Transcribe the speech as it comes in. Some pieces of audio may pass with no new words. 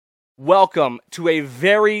welcome to a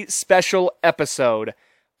very special episode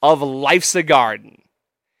of Life's a Garden.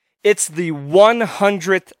 It's the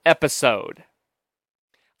 100th episode.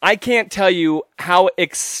 I can't tell you how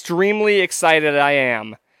extremely excited I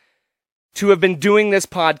am to have been doing this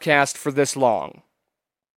podcast for this long.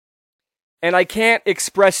 And I can't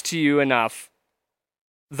express to you enough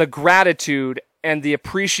the gratitude and the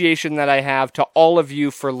appreciation that I have to all of you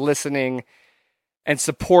for listening and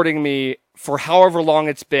supporting me for however long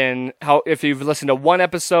it's been, if you've listened to one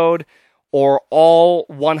episode or all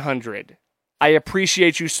 100. I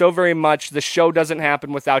appreciate you so very much. The show doesn't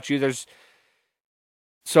happen without you.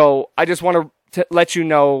 So I just want to let you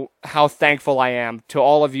know how thankful I am to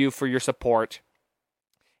all of you for your support.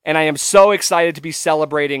 And I am so excited to be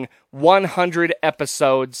celebrating 100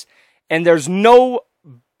 episodes. And there's no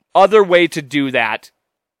other way to do that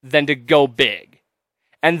than to go big.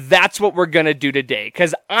 And that's what we're going to do today.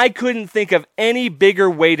 Because I couldn't think of any bigger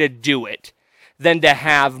way to do it than to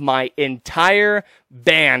have my entire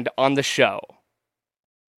band on the show.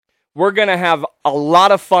 We're going to have a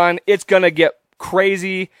lot of fun. It's going to get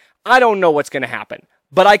crazy. I don't know what's going to happen.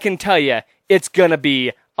 But I can tell you, it's going to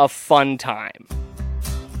be a fun time.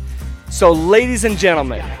 So, ladies and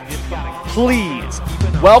gentlemen, please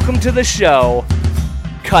welcome to the show,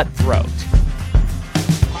 Cutthroat.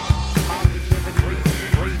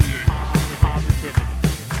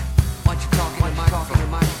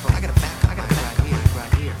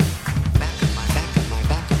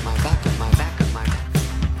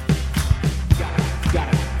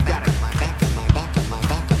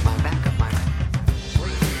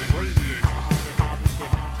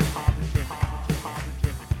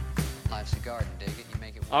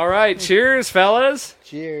 All right, cheers, fellas.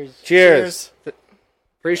 Cheers. Cheers.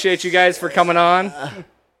 Appreciate you guys for coming on.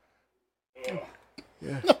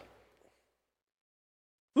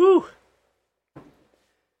 Woo.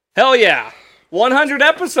 Hell yeah. 100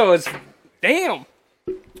 episodes. Damn.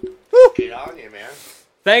 Get on you, man.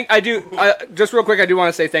 Just real quick, I do want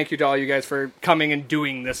to say thank you to all you guys for coming and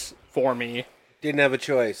doing this for me. Didn't have a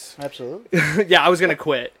choice. Absolutely. Yeah, I was going to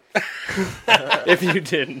quit if you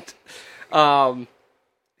didn't.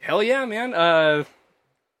 Hell yeah, man.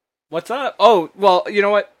 What's up? Oh, well, you know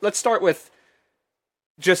what? Let's start with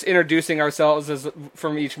just introducing ourselves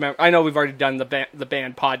from each member. I know we've already done the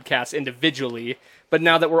band podcast individually, but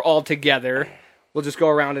now that we're all together, we'll just go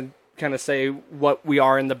around and kind of say what we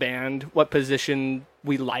are in the band, what position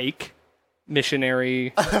we like.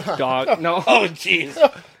 Missionary, dog. No. Oh, jeez.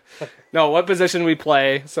 No, what position we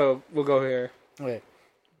play. So we'll go here. Okay.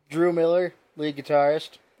 Drew Miller, lead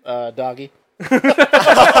guitarist. Doggy.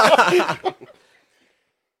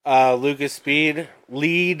 Lucas Speed,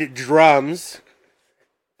 lead drums.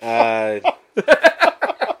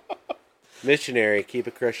 Missionary, keep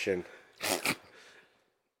it Christian.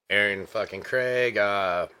 Aaron fucking Craig,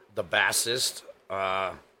 the bassist.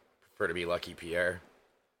 Prefer to be Lucky Pierre.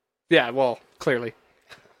 Yeah, well, clearly.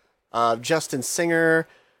 Justin Singer,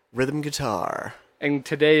 rhythm guitar. And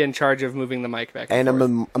today in charge of moving the mic back And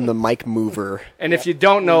forth. I'm the mic mover. And if you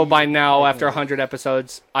don't know by now, after 100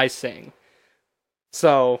 episodes, I sing.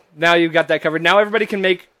 So now you've got that covered. Now everybody can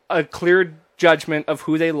make a clear judgment of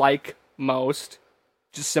who they like most,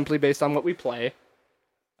 just simply based on what we play.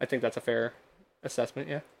 I think that's a fair assessment,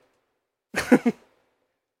 yeah.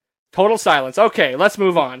 Total silence. Okay, let's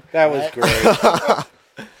move on. That was great.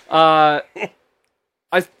 I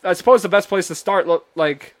suppose the best place to start,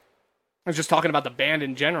 I was just talking about the band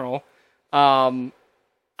in general. I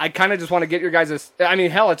kind of just want to get your guys'... I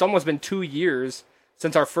mean, hell, it's almost been 2 years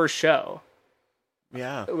since our first show.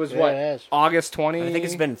 Yeah. It was, Yeah, what, it has. August 20? I think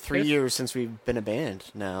it's been 3 years since we've been a band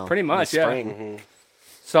now. Pretty much, in the yeah. spring. Then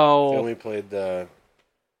So, we played the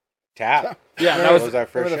Tap. yeah, That that was was... our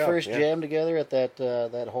first Remember the show. first yeah. jam together at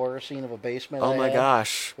that horror scene of a basement? Oh I my had?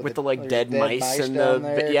 gosh. With the there's dead mice and down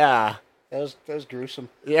there. yeah. That was gruesome.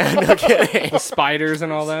 Yeah, no kidding. The spiders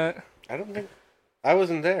and all that. I don't think... I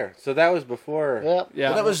wasn't there. So that was before... Yep. Yeah.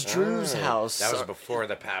 Well, that was Drew's house. That was before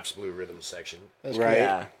the Pabst Blue Rhythm section. That's Right.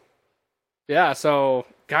 Yeah. Yeah, so...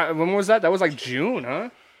 God, when was that? That was like June, huh?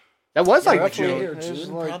 That was like roughly June. here. It was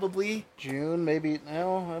June, like probably. June, maybe.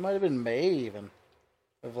 No, it might have been May even.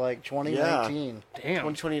 Of like 2019.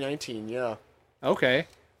 Damn. 2019, yeah. Okay.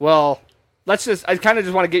 Well, I kind of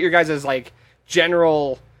just want to get your guys' like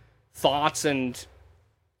general thoughts and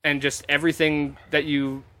just everything that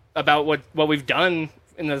about what we've done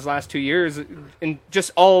in those last 2 years, and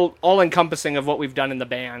just all encompassing of what we've done in the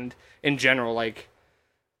band in general, like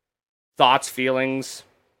thoughts, feelings,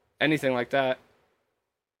 anything like that.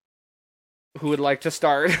 Who would like to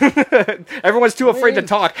start? Everyone's too afraid to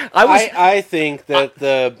talk. I think that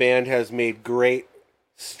the band has made great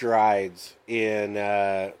strides in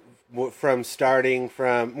from starting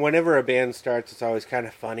from whenever a band starts. It's always kind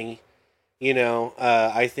of funny, you know.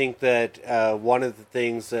 I think that one of the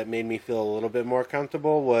things that made me feel a little bit more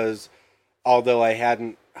comfortable was, although I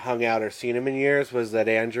hadn't hung out or seen him in years, was that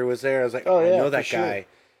Andrew was there. I was like, Oh, I yeah, know for that sure. guy,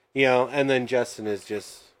 you know. And then Justin is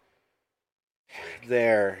just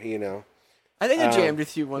there, you know. I think I jammed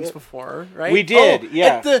with you once before, right? We did, Oh,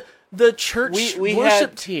 yeah. At the church We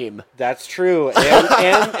worship had- team. That's true,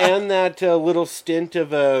 and that little stint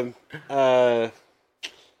of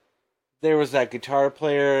there was that guitar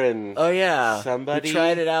player, and Oh yeah, Somebody- we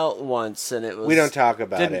tried it out once, and it was we don't talk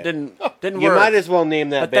about it. didn't You work. might as well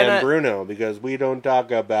name that But then band I- Bruno, because we don't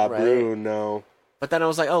talk about Right. Bruno. But then I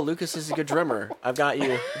was like, oh, Lucas is a good drummer. I've got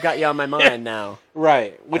you on my mind now.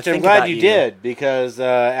 Right, which I'm think glad about you you. did, because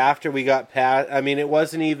after we got past, I mean, it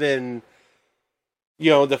wasn't even,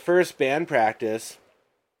 you know, the first band practice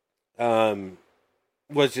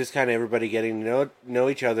was just kind of everybody getting to know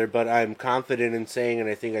each other, but I'm confident in saying, and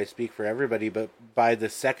I think I speak for everybody, but by the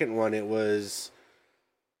second one, it was,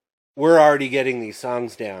 we're already getting these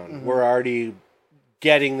songs down. Mm-hmm. We're already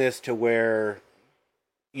getting this to where,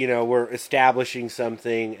 you know, we're establishing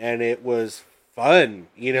something, and it was fun,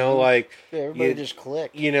 you know, like, Yeah, everybody you- just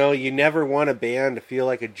clicked. you know, you never want a band to feel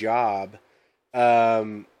like a job,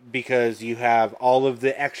 because you have all of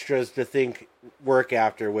the extras to work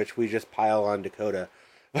after, which we just pile on Dakota.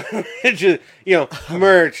 Just, you know,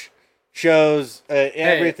 merch, shows,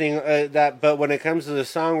 everything that. But when it comes to the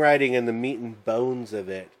songwriting and the meat and bones of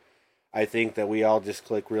it, I think that we all just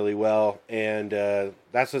click really well, and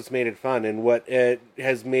that's what's made it fun, and what it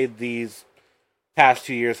has made these past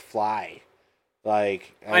 2 years fly.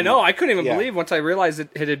 Like, I know. I couldn't even yeah. believe once I realized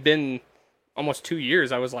it had been almost 2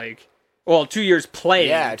 years. I was like, well, 2 years playing.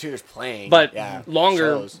 Yeah, 2 years playing, but yeah, longer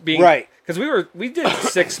shows. being Right. because we did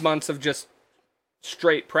 6 months of just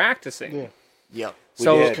straight practicing. Yeah. Yep.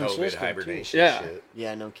 So did. COVID Consistent, hibernation Yeah. shit.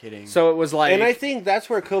 Yeah, no kidding. so it was like, And I think that's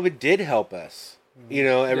where COVID did help us. You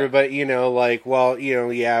know, everybody, you know, like, well, you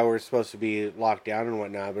know, yeah, we're supposed to be locked down and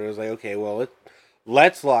whatnot, but it was like, okay, well,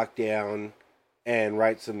 let's lock down and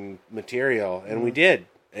write some material. And we did.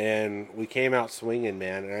 And we came out swinging,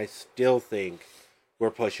 man. And I still think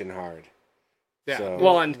we're pushing hard. yeah. so-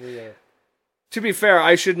 Well, and Yeah. to be fair,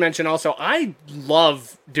 I should mention also, I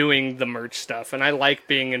love doing the merch stuff, and I like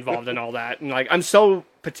being involved in all that. And like, I'm so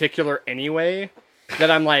particular anyway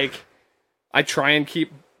that I'm like, I try and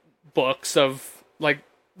keep books of like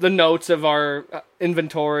the notes of our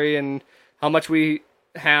inventory and how much we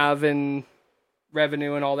have in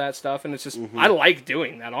revenue and all that stuff. And it's just, I like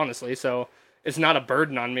doing that, honestly. So it's not a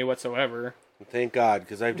burden on me whatsoever. Thank God,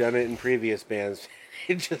 because I've done it in previous bands.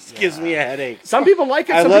 It just gives me a headache. Some people like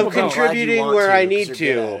it, I some love people don't. contributing where I need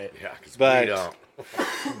to. Yeah, because But- we don't.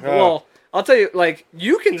 Well, I'll tell you, like,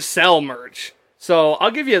 you can sell merch, so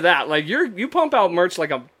I'll give you that. Like, you pump out merch like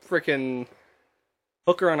a freaking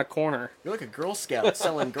hooker on a corner. You're like a Girl Scout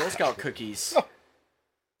selling Girl Scout cookies.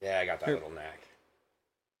 Yeah, I got that little knack.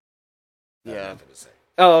 I have Yeah. nothing to say.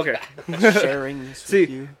 Oh, okay. Sharing this See, with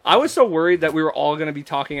you. I was so worried that we were all going to be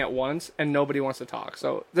talking at once, and nobody wants to talk.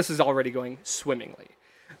 So this is already going swimmingly.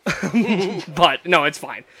 But no, it's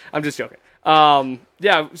fine. I'm just joking.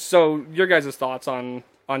 Yeah. So your guys' thoughts on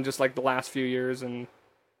just like the last few years and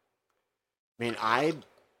Man,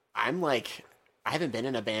 I'm like, I haven't been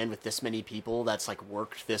in a band with this many people that's like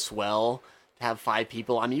worked this well. To have 5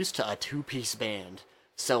 people, I'm used to a 2-piece band.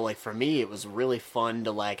 So like for me, it was really fun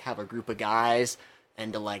to like have a group of guys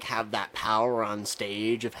and to like have that power on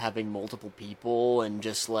stage of having multiple people, and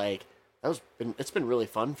just like it's been really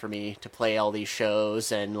fun for me to play all these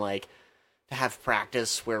shows and like to have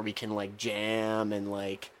practice where we can like jam and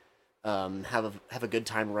like have a good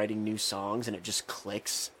time writing new songs, and it just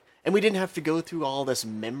clicks. And we didn't have to go through all this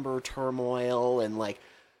member turmoil and like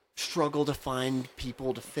struggle to find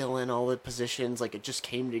people to fill in all the positions. Like it just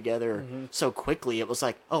came together so quickly. It was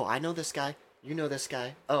like, oh, I know this guy, you know this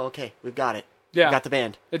guy. Oh, okay, we've got it. yeah, We got the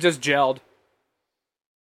band. it just gelled.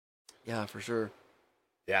 Yeah, for sure.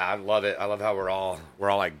 Yeah, I love it. I love how we're all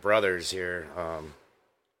like brothers here.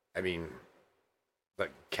 I mean, the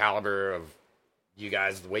caliber of you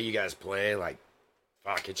guys, the way you guys play, like,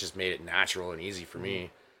 fuck, it just made it natural and easy for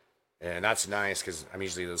me. And that's nice because I'm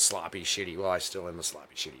usually the sloppy, shitty. Well, I still am the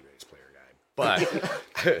sloppy, shitty bass player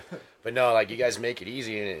guy. But no, like, you guys make it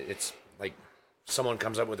easy, and it's like someone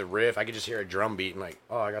comes up with a riff. I could just hear a drum beat and like,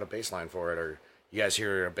 oh, I got a bass line for it. Or you guys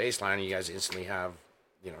hear a bass line and you guys instantly have,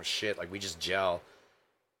 you know, shit. Like, we just gel.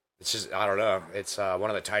 It's just, I don't know. It's one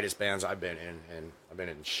of the tightest bands I've been in, and I've been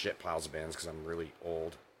in shit piles of bands because I'm really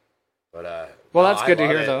old. But Well, no, that's I good to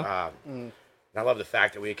love hear, it. though. And I love the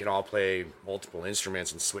fact that we can all play multiple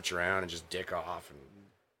instruments and switch around and just dick off. And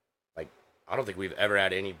like, I don't think we've ever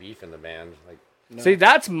had any beef in the band. Like, See,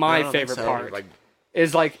 that's my I don't think favorite so. part. like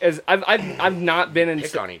Is like, as I've not been in.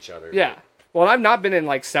 pick on each other. Yeah. Well, I've not been in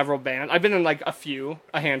like several bands. I've been in like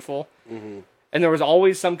a handful. And there was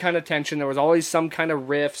always some kind of tension. There was always some kind of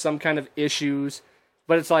riff, some kind of issues.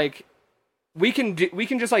 But it's like we can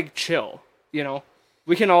just like chill, you know.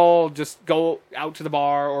 We can all just go out to the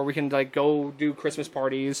bar, or we can like go do Christmas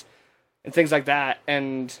parties and things like that,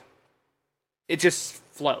 and it just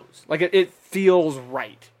flows. Like it feels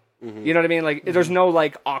right. You know what I mean? Like there's no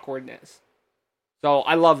like awkwardness. So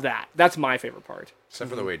I love that. That's my favorite part. Except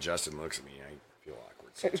for the way Justin looks at me, I feel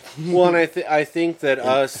awkward. sometimes. Well, and I think that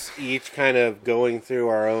us each kind of going through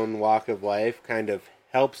our own walk of life kind of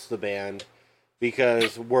helps the band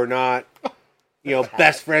because we're not,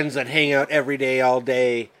 best friends that hang out every day, all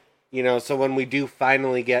day. So when we do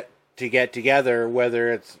finally get together,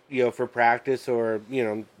 whether it's, for practice or,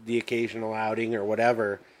 the occasional outing or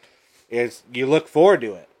whatever, you look forward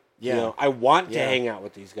to it. Yeah. I want to Yeah. hang out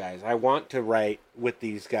with these guys. I want to write with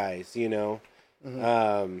these guys,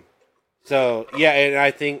 So yeah, and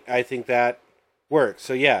I think that works.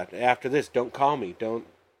 So yeah, after this, don't call me.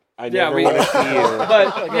 I never we- want to see you.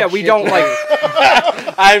 But yeah, we don't like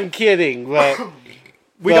I'm kidding, but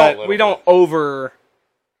we but- don't over.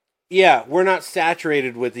 yeah, we're not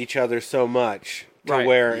saturated with each other so much to Right.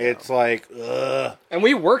 where it's like, ugh. And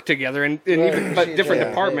we work together in Right. even but different Yeah.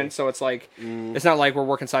 departments, so it's like it's not like we're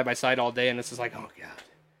working side by side all day, and it's just like, oh god.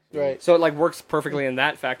 Right. So it like works perfectly in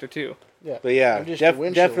that factor too. Yeah. But yeah, I'm just a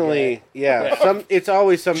windshield definitely, guy. yeah. It's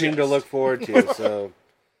always something to look forward to. So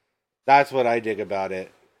that's what I dig about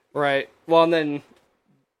it. Right. Well, and then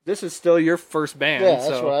this is still your first band. Yeah, that's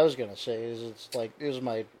so. what I was gonna say. It was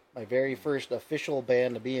my very first official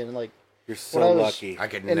band to be in. Like You're so When I was- lucky. I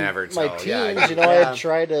could in never my tell. teens, Yeah, I Yeah. had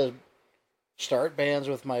tried to start bands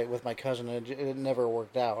with my cousin, and it never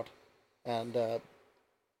worked out. And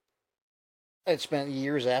I'd spent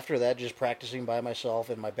years after that just practicing by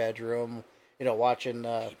myself in my bedroom, watching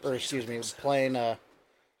playing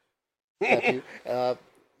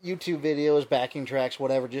YouTube videos, backing tracks,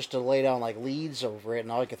 whatever, just to lay down like leads over it.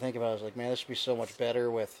 And all I could think about was like, man, this would be so much better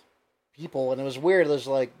with people. And it was weird. It was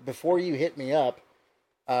like before you hit me up,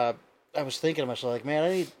 I was thinking to myself like,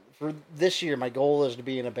 man, for this year, my goal is to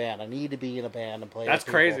be in a band. I need to be in a band and play. That's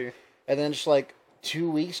with people. crazy. And then just like 2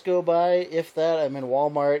 weeks go by, if that, I'm in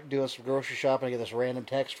Walmart doing some grocery shopping. I get this random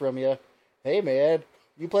text from you. Hey, man,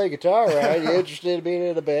 you play guitar, right? You interested in being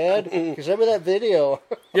in a band? Because remember that video?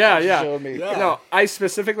 Yeah, you yeah. showed me. No, I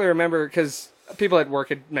specifically remember because people at work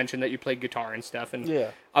had mentioned that you played guitar and stuff, and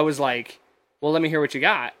Yeah. I was like, "Well, let me hear what you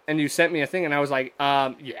got." And you sent me a thing, and I was like,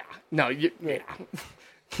 yeah, no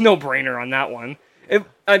brainer on that one."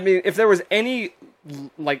 If there was any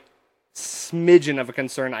like smidgen of a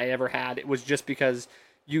concern I ever had, it was just because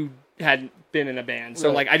you hadn't been in a band. So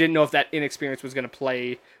Right. like I didn't know if that inexperience was going to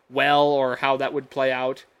play well or how that would play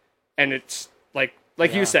out. And it's like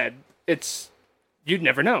you said, you'd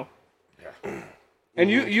never know. And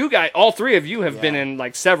you guys, all three of you have been in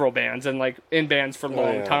like several bands and like in bands for a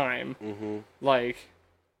long yeah. time. Like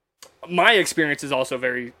my experience is also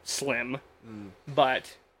very slim,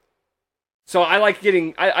 but so I like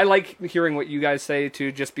I like hearing what you guys say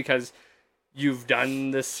too, just because you've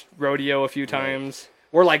done this rodeo a few times.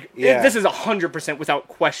 We're like, Yeah. this is 100% without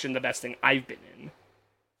question the best thing I've been in.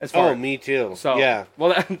 As far Oh, me too. so Yeah.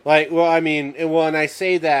 well, And I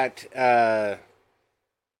say that, I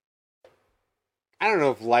don't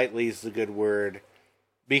know if lightly is the good word,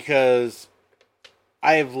 because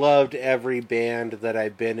I have loved every band that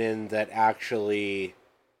I've been in that actually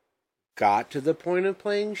got to the point of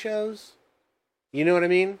playing shows. You know what I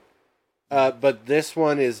mean? But this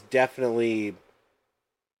one is definitely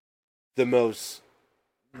the most.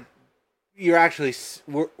 We're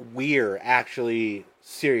actually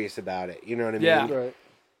serious about it. You know what I mean? Yeah. Right.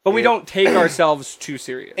 but we don't take ourselves too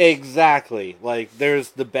serious. Exactly. Like,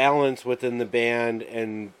 there's the balance within the band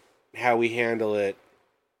and how we handle it,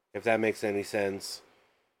 if that makes any sense.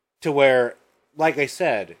 To where, like I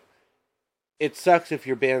said, it sucks if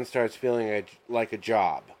your band starts feeling like a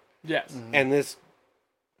job. Yes. And this,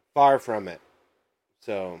 far from it.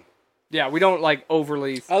 So, Yeah, we don't like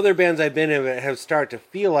overly. other bands I've been in have started to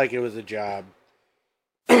feel like it was a job.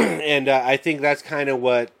 And I think that's kind of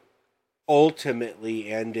what ultimately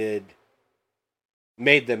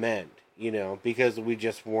made them end, because we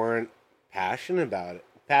just weren't passionate about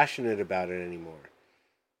it anymore.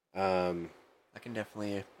 I can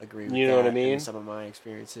definitely agree with You that. know what I mean? in some of my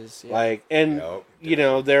experiences. Yeah. Like, and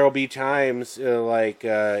Yep. there'll be times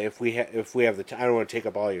if we have the time. I don't want to take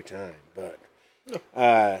up all your time, but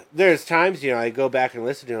there's times, I go back and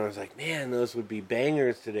listen to them. I was like, man, those would be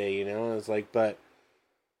bangers today, I was like, but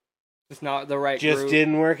It's not the right just group.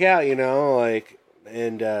 didn't work out, like,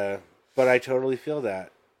 and but I totally feel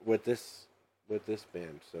that with this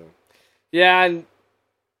band. So Yeah, and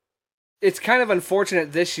it's kind of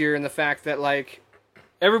unfortunate this year in the fact that, like,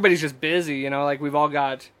 everybody's just busy, like, we've all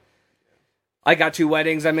got... I got 2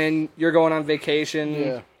 weddings I'm in, you're going on vacation,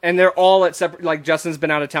 Yeah. and they're all at separate... Like, Justin's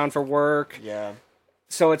been out of town for work, Yeah.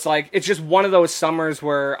 so it's like, it's just one of those summers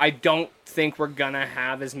where I don't think we're gonna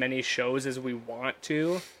have as many shows as we want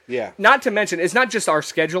to. yeah, Not to mention, it's not just our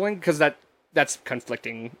scheduling, because that's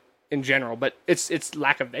conflicting in general, but it's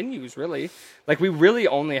lack of venues, really. Like, we really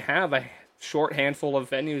only have a short handful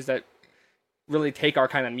of venues that really take our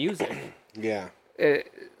kind of music. yeah,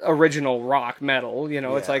 Original rock, metal, it's Yeah.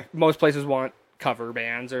 like most places want cover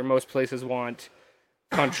bands, or most places want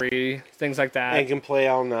country, things like that. and can play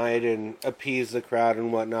all night and appease the crowd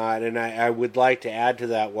and whatnot. And I would like to add to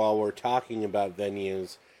that while we're talking about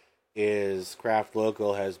venues, is Craft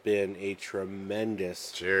Local has been a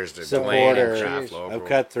tremendous Cheers to supporter Blaine and Cheers. Craft Local. of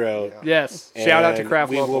Cutthroat. Yes, shout out to And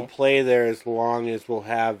Craft we Local. will play there as long as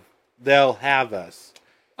they'll have us.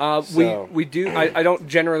 So- We do. I don't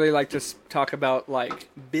generally like to talk about like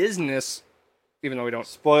business, even though we don't.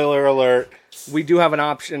 Spoiler alert. We do have an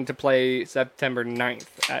option to play September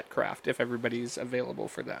 9th at Craft if everybody's available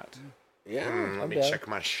for that. Yeah. Let me down. check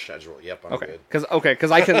my schedule. Yep, I'm Okay, good.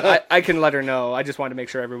 because I can I can let her know. I just wanted to make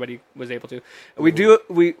sure everybody was able to.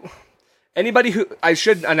 Anybody who I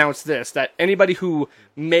should announce this, that anybody who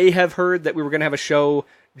may have heard that we were going to have a show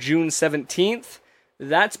June 17th,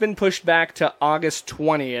 that's been pushed back to August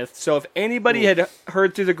 20th. So if anybody had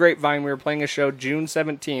heard through the grapevine we were playing a show June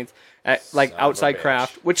 17th at like Son of a Outside bitch.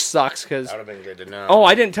 Craft, which sucks because That would have been good to know. oh,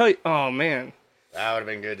 I didn't tell you. Oh man, That would have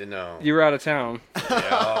been good to know. you were out of town.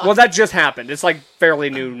 Yeah. Well, that just happened. It's like fairly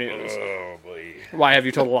new news. Oh, boy. Why have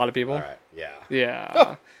you told a lot of people? All right, yeah.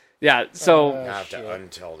 Yeah. Yeah, so I have to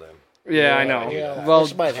untell them. yeah, I know. Yeah, Well,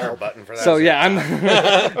 this might Is there a help. button for that? so yeah,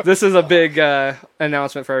 I'm this is a big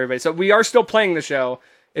announcement for everybody. So we are still playing the show.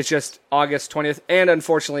 It's just August 20th and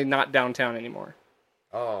unfortunately not downtown anymore.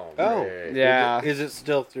 Oh. great. Yeah. Is it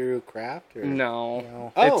still through Craft? Or? No.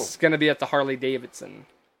 No. Oh. It's going to be at the Harley Davidson.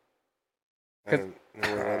 I don't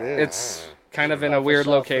know where that is. It's kind of in a Off the weird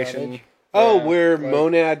South location. Frontage. Oh, Yeah. where Like-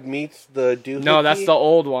 Monad meets the Doohickey? No, that's the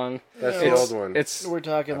old one. That's the It's- old one. It's We're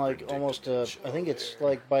talking like almost. I think it's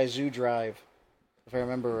like by Zoo Drive, if I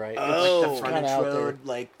remember right. Oh. The it's frontage kinda out there. road,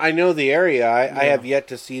 like I know the area. I have yet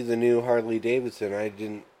to see the new Harley Davidson.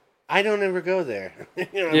 I don't ever go there.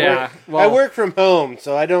 Yeah, I well- work from home,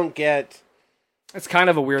 so I don't get it's kind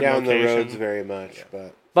of a weird down location. the roads very much.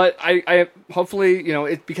 But I hopefully,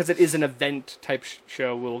 because it is an event type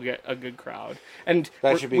show, we'll get a good crowd. And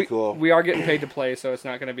That should be we- cool. We are getting paid to play, so it's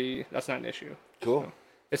not going to be, that's not an issue. Cool.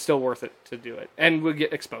 It's still worth it to do it. And we'll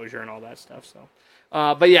get exposure and all that stuff. So,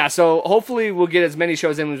 but yeah, so hopefully we'll get as many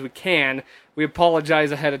shows in as we can. We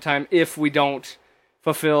apologize ahead of time if we don't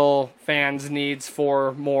fulfill fans' needs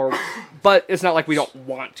for more, but it's not like we don't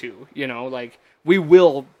want to, like we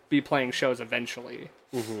will be playing shows eventually.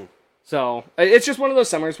 Mm-hmm. So it's just one of those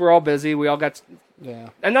summers. We're all busy. We all got, Yeah.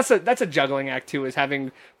 and that's a juggling act too, is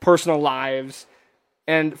having personal lives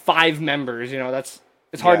and 5 members.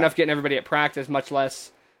 It's hard Yeah. enough getting everybody at practice, much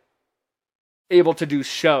less able to do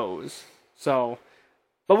shows. So,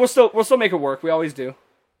 but we'll still make it work. We always do.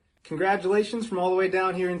 Congratulations from all the way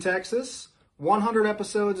down here in Texas. 100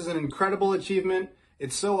 episodes is an incredible achievement.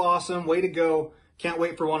 It's so awesome. Way to go. Can't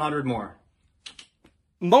wait for 100 more.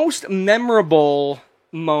 Most memorable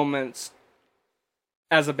moments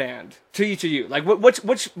as a band to each of you, like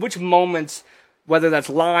which moments, whether that's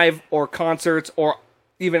live or concerts or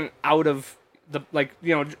even out of the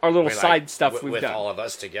our little I mean, side like, stuff we've with done. all of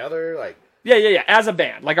us together, like Yeah. As a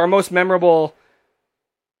band, like our most memorable.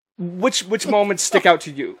 Which moments stick out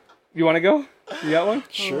to you? You want to go? You got one?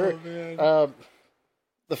 Sure.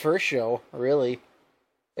 The first show, really,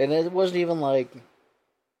 and it wasn't even like.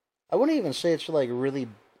 I wouldn't even say it's like really.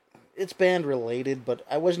 It's band related, but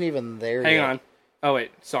I wasn't even there. Hang yet. on. Oh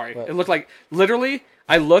wait, sorry. What? It looked like literally.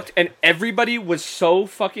 I looked and everybody was so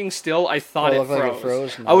fucking still. I thought Oh, it it looked froze. like it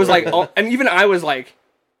froze? I was No. like, oh, and even I was like,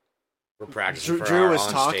 we're practicing for Drew our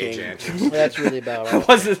was on-stage talking. antics. That's really about I it.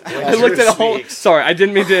 wasn't. I looked at a whole. speaks. Sorry, I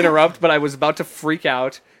didn't mean to interrupt, but I was about to freak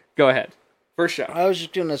out. Go ahead. First show. I was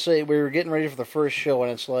just gonna say we were getting ready for the first show,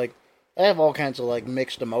 and it's like I have all kinds of like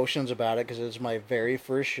mixed emotions about it because it's my very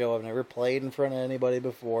first show. I've never played in front of anybody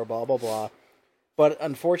before. Blah blah blah. But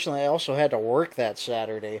unfortunately, I also had to work that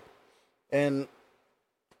Saturday, and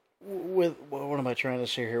with what am I trying to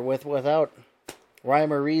say here? Without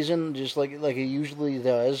rhyme or reason, just like it usually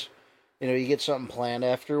does. You know, you get something planned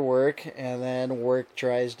after work, and then work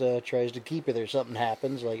tries to keep you there. Something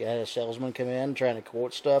happens, like I had a salesman come in trying to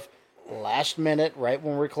quote stuff last minute, right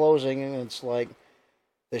when we're closing, and it's like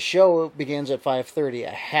the show begins at 5:30.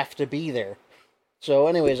 I have to be there. So,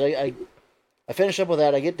 anyways, I finish up with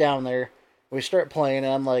that. I get down there. We start playing,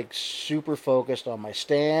 and I'm like super focused on my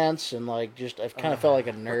stance, and like just I kind of felt like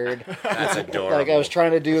a nerd. That's adorable. Like I was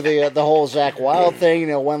trying to do the whole Zach Wild thing, you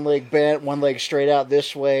know, one leg bent, one leg straight out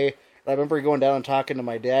this way. I remember going down and talking to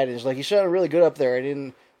my dad, and he's like, "You sounded really good up there. I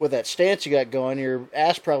didn't with that stance you got going. Your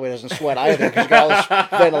ass probably doesn't sweat either because you got all this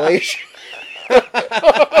ventilation."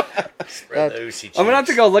 Spread the oozy I'm gonna have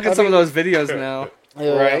to go look at some of mean- those videos now.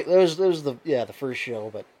 Right. That was the first show,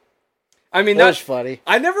 but I mean, that was funny.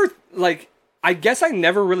 I never I guess I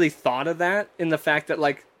never really thought of that in the fact that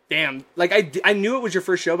like, damn, like I knew it was your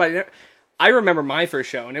first show, but I remember my first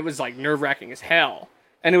show, and it was like nerve wracking as hell,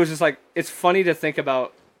 and it was just like it's funny to think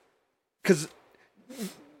about because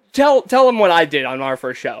tell them what I did on our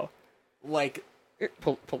first show. Like,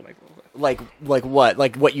 Pull the mic a little bit. like what?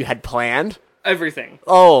 Like what you had planned? Everything.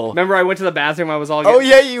 Oh. Remember, I went to the bathroom. I was all. Oh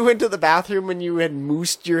yeah, you went to the bathroom and you had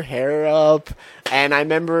moosed your hair up, and I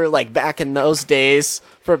remember like back in those days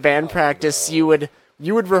for band practice, you would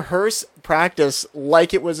rehearse practice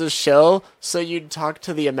like it was a show, so you'd talk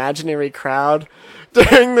to the imaginary crowd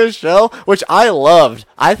during the show, which I loved.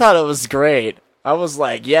 I thought it was great. I was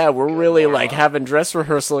like, yeah, we're really like having dress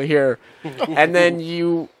rehearsal here, and then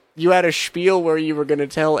you had a spiel where you were going to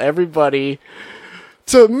tell everybody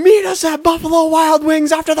to meet us at Buffalo Wild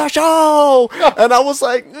Wings after the show. And I was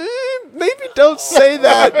like, maybe don't say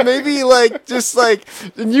that. Maybe like, just like,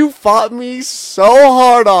 and you fought me so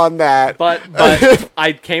hard on that. But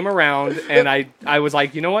I came around and I was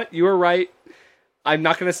like, you know what? You were right. I'm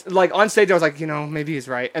not going to, like, on stage, I was like, you know, maybe he's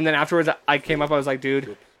right. And then afterwards, I came up, I was like,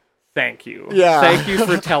 dude, thank you. Yeah. Thank you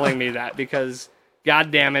for telling me that because,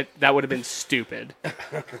 god damn it, that would have been stupid.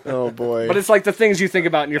 Oh boy. But it's like the things you think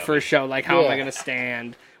about in your first show, like how am I Yeah. going to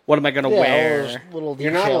stand? What am I going to Yeah, all wear? those little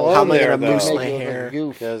You're not details. alone How am I there, gonna moose though. my Make you look like a hair?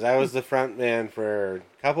 goof. Because I was the front man for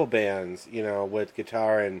a couple bands, you know, with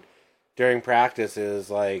guitar, and during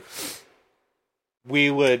practices, like,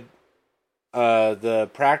 we would, the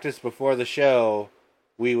practice before the show,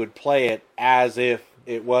 we would play it as if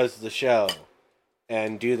it was the show,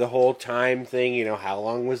 and do the whole time thing, you know, how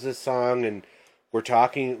long was this song, and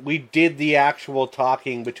we did the actual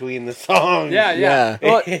talking between the songs. Yeah. Yeah.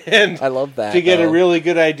 Well, And I love that. to get a though. really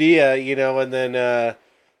good idea, you know, and then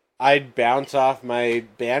I'd bounce off my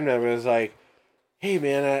band members like, "Hey,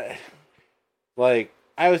 man,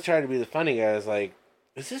 I was trying to be the funny guy. I was like,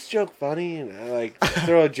 is this joke funny?" And I like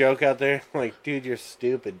throw a joke out there. I'm like, "Dude, you're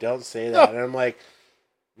stupid. Don't say that." And I'm like,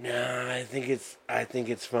 "No, I think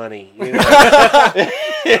it's funny." You know?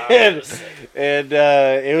 and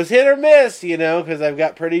it was hit or miss, you know, because I've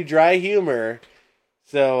got pretty dry humor.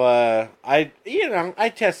 So I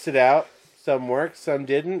tested out. Some worked, some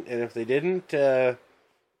didn't, and if they didn't, it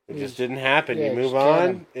just didn't happen. Yeah, You move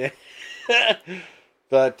just on.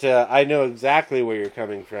 But I know exactly where you're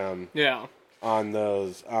coming from yeah. on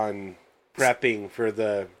prepping for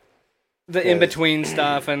the. The in between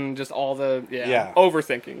stuff and just all the Yeah.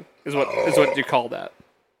 overthinking is what you call that.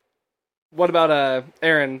 What about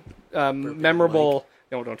Aaron? Memorable?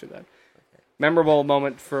 No, don't do that. Memorable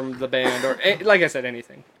moment from the band, or like I said,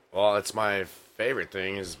 anything. Well, it's my favorite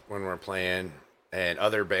thing is when we're playing and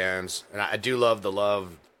other bands, and I do love the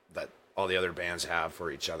love that all the other bands have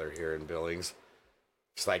for each other here in Billings.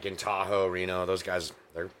 It's like in Tahoe, Reno, those guys,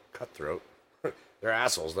 they're cutthroat. They're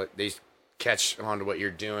assholes. They catch on to what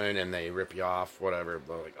you're doing and they rip you off, whatever.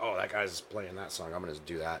 They're like, oh, that guy's playing that song, I'm going to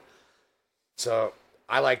do that. So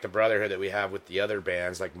I like the brotherhood that we have with the other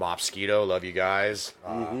bands, like Mopsquito, love you guys.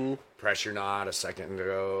 Pressure Not, one second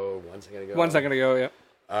ago. 1 second ago,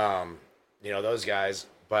 yeah. You know, those guys.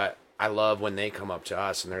 But I love when they come up to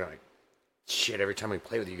us and they're like, shit, every time we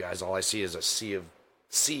play with you guys, all I see is a sea of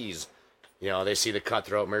C's. You know, they see the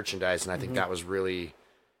cutthroat merchandise, and I think that was really,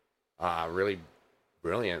 really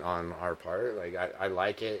brilliant on our part. Like, I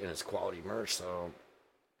like it, and it's quality merch. So,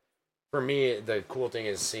 for me, the cool thing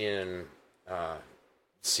is seeing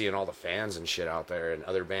all the fans and shit out there, and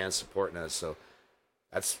other bands supporting us. So,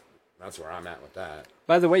 that's where I'm at with that.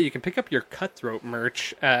 By the way, you can pick up your Cutthroat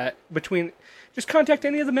merch between. Just contact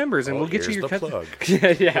any of the members, and we'll get you your here's the Cutthroat.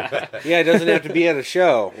 plug. Yeah. Yeah, it doesn't have to be at a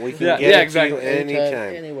show. We can Yeah, get yeah, it exactly. to you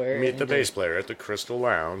anytime. Anywhere. Meet the anytime. bass player at the Crystal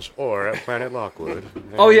Lounge or at Planet Lockwood.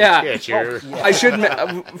 Oh yeah. Get your... I should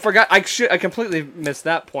forgot. I completely missed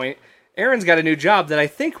that point. Aaron's got a new job that I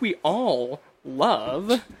think we all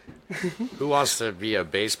love. Who wants to be a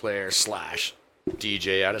bass player /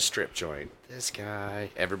 DJ at a strip joint. This guy.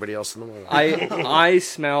 Everybody else in the world. I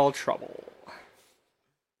smell trouble.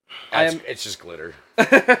 It's just glitter.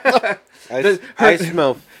 I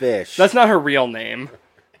smell fish. That's not her real name.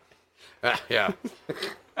 Yeah.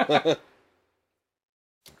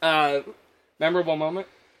 Memorable moment?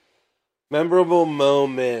 Memorable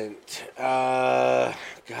moment.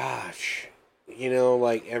 Gosh.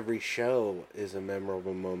 Like every show is a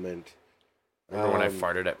memorable moment. Remember when I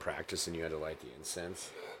farted at practice and you had to light the incense?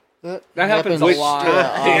 That happens a Which-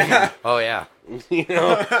 lot. Oh, yeah.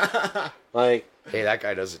 Like, Hey, that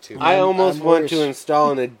guy does it too. I almost I'm want worse. to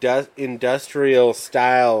install an industrial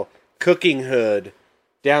style cooking hood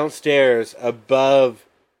downstairs above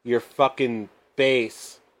your fucking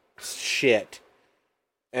base shit.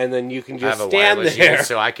 And then you can I just have a stand wireless there unit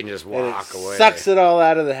so I can just and walk it away. sucks it all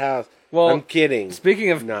out of the house. Well, I'm kidding. Speaking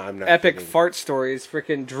of No, I'm not epic kidding. fart stories,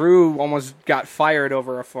 freaking Drew almost got fired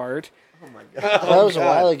over a fart. That was a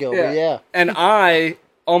while ago, but yeah. And I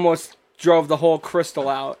almost drove the whole crystal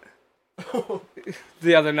out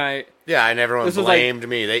the other night. Yeah, and everyone This was like- blamed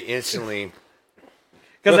me. They instantly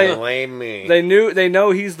Because blamed me. they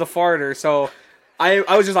know he's the farter, so I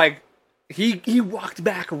was just like, he walked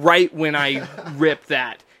back right when I ripped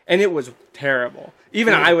that, and it was terrible.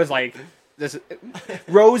 Even I was like, this.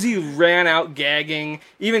 Rosie ran out gagging.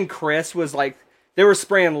 Even Chris was like, they were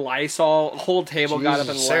spraying Lysol. The whole table got up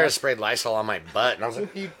and Sarah left. sprayed Lysol on my butt, and I was like,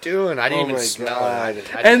 "What are you doing?" I didn't Oh even my smell God.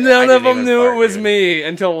 it. And none I of didn't them even knew fart, it was dude. me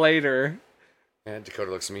until later. And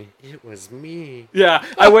Dakota looks at me. It was me. Yeah,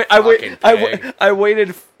 Fucking pig. I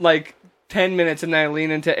waited like 10 minutes, and then I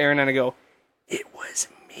lean into Aaron and I go, "It was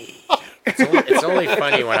me." It's only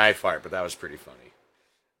funny when I fart, but that was pretty funny.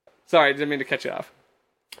 Sorry, I didn't mean to cut you off.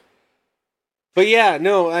 But yeah,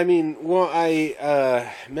 no, I mean,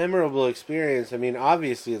 memorable experience. I mean,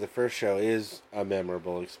 obviously the first show is a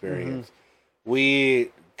memorable experience.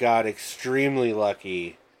 We got extremely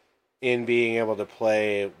lucky in being able to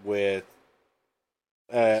play with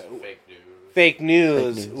fake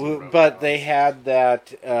news, but they had that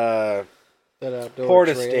That outdoor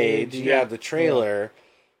porta trailer, stage, yeah. the trailer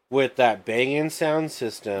with that banging sound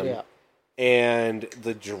system, Yeah. and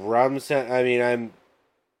the drum sound. I mean,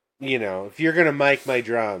 if you're gonna mic my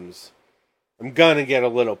drums, I'm gonna get a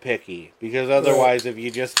little picky, because otherwise, if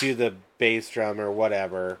you just do the bass drum or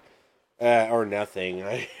whatever, or nothing,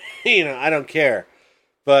 I don't care.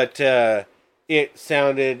 But it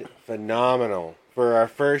sounded phenomenal for our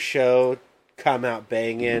first show. Come out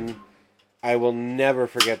banging. I will never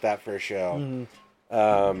forget that first show.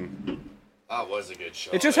 That was a good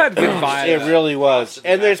show. It just had good vibes. It really was. to the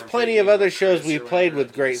And guy there's from plenty Fake of other News, shows Chris we or played whatever,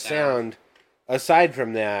 with great good sound aside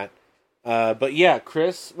from that. But yeah,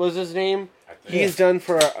 Chris was his name. He's done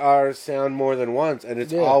for our sound more than once, and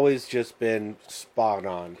it's Yeah. always just been spot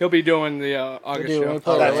on. He'll be doing the August Dude, when we show.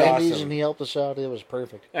 played that's at Andy's awesome. and he helped us out, it was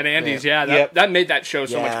perfect. At Andy's, yeah, Yep. that made that show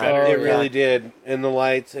so much Yeah. better. Oh, It yeah. really did. And the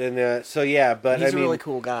lights, and so yeah, but He's I mean, a really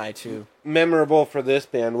cool guy too. memorable for this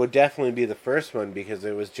band would definitely be the first one, because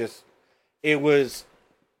it was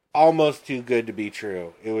almost too good to be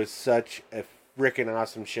true. It was such a freaking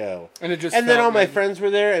awesome show. And it just And then felt all my good. friends were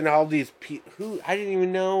there, and all these who I didn't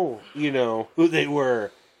even know, who they were.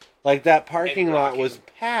 Like, that parking lot was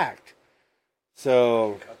packed.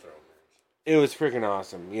 So it was freaking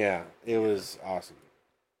awesome. Yeah, it was awesome.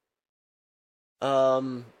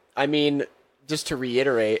 I mean, just to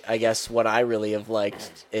reiterate, I guess what I really have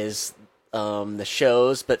liked is the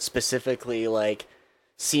shows, but specifically like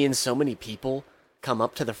seeing so many people come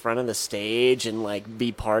up to the front of the stage and like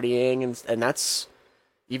be partying, and that's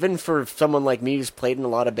even for someone like me who's played in a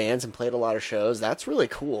lot of bands and played a lot of shows, that's really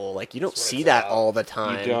cool. Like, you don't see that all the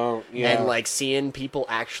time. You don't, yeah. And like seeing people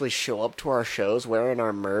actually show up to our shows wearing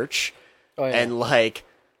our merch, Oh, yeah. and like,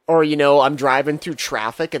 or I'm driving through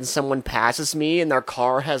traffic and someone passes me and their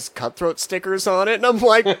car has Cutthroat stickers on it, and I'm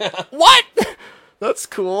like, what? That's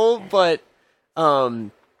cool. But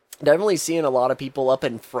definitely seeing a lot of people up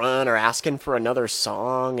in front or asking for another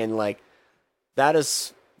song, and like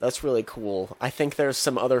that's really cool. I think there's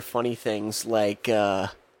some other funny things, like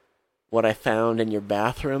what I found in your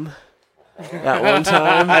bathroom that one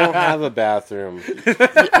time. I don't have a bathroom.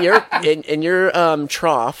 You're in your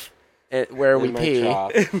trough where we in my pee.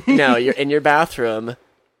 trough. No, you're in your bathroom.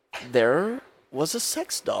 There was a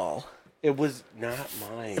sex doll It was not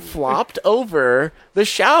mine. flopped over the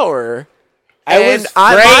shower. I And was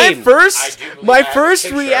my framed. I do first believe I have a first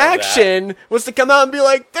picture of reaction was to come out and be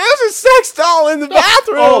like, "There's a sex doll in the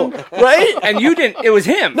bathroom," right? And you didn't. It was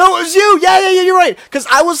him. No, it was you. Yeah, you're right. Because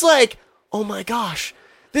I was like, "Oh my gosh,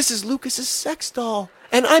 this is Lucas's sex doll,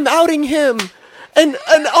 and I'm outing him," and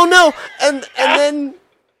oh no, and then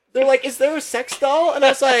they're like, is there a sex doll? And I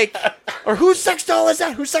was like, or whose sex doll is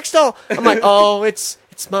that? Whose sex doll? I'm like, oh, it's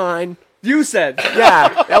mine. You said.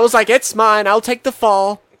 Yeah, I was like, it's mine. I'll take the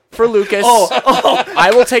fall for Lucas.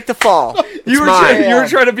 I will take the fall. It's You were, mine. you were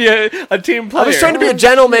trying to be a team player. I was trying to be a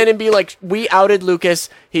gentleman and be like, we outed Lucas.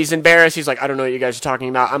 He's embarrassed. He's like, I don't know what you guys are talking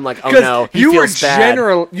about. I'm like, oh no, he you were feels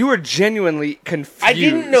bad. you were genuinely confused. I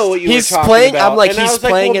didn't know what you He's were talking playing- about. I'm like, and I he's was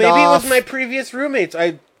like, playing well, it maybe off. it was my previous roommates.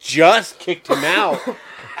 I just kicked him out.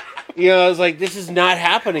 I was like, this is not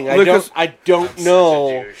happening. Lucas- I don't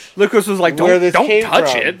know. Lucas was like, where don't this came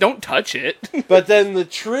touch from. it. Don't touch it. But then the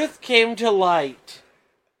truth came to light.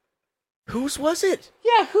 Whose was it?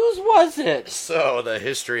 Yeah, whose was it? So the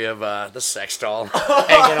history of the sex doll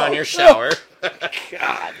hanging on your shower.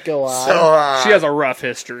 Go on. So She has a rough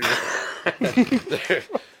history.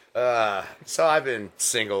 so I've been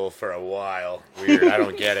single for a while. Weird, I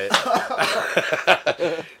don't get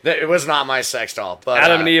it. It was not my sex doll, but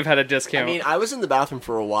Adam and Eve had a discount. I mean, I was in the bathroom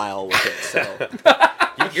for a while with it,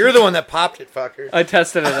 so. you're the one that popped it, fucker. I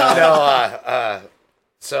tested it out. No,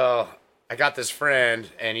 so I got this friend,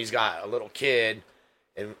 and he's got a little kid,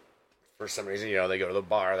 and for some reason, they go to the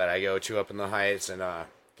bar that I go to up in the Heights, and the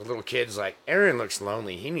little kid's like, Aaron looks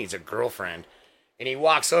lonely. He needs a girlfriend. And he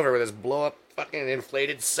walks over with his blow-up fucking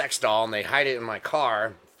inflated sex doll, and they hide it in my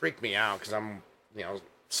car. Freaked me out, because I'm,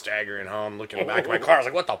 staggering home, looking in the back of my car. I was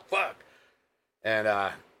like, what the fuck? And,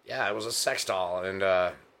 yeah, it was a sex doll, and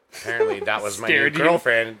apparently that was my new Scared you?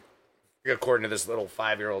 girlfriend, according to this little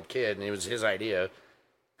 5-year-old kid, and it was his idea.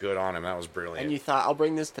 Good on him. That was brilliant. And you thought, I'll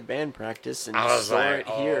bring this to band practice and I was store like, it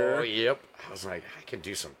here. oh, yep. I was like, I can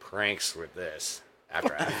do some pranks with this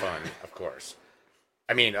after I have fun, of course.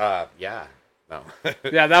 I mean, yeah. No.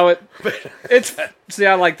 Yeah, that would. It's see,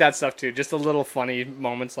 I like that stuff too. Just the little funny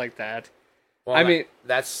moments like that. Well, I mean,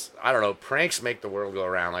 that's, I don't know. Pranks make the world go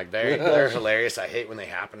around. Like, they're hilarious. I hate when they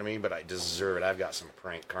happen to me, but I deserve it. I've got some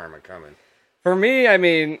prank karma coming. for me, I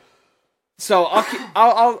mean, so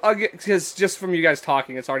I'll get, because just from you guys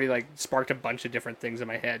talking, it's already like sparked a bunch of different things in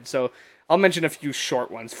my head. So I'll mention a few short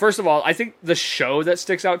ones. First of all, I think the show that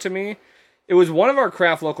sticks out to me, it was one of our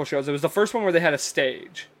craft local shows. It was the first one where they had a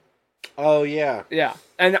stage. Oh, yeah. Yeah,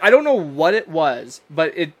 and I don't know what it was,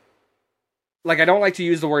 but it, like, I don't like to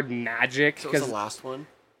use the word magic So it was because the last one?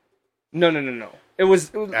 no. It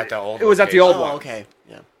was At the old It was at the old Oh, one. okay.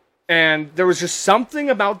 Yeah. And there was just something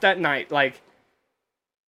about that night, like,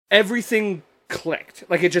 everything clicked.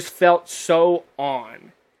 Like, it just felt so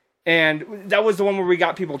on. And that was the one where we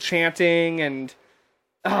got people chanting, and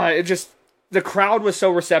it just, the crowd was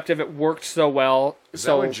so receptive. It worked so well. Is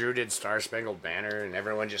so that when Drew did Star Spangled Banner and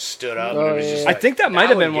everyone just stood up? Oh, and it was just yeah. I think that might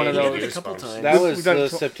have been one of gave those. me A couple goosebumps. times. That We've was done the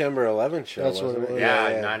tw- September 11th show, That's what wasn't it was.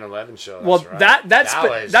 Yeah, 9/11 show. That's Well,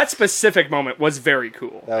 right. that specific moment was very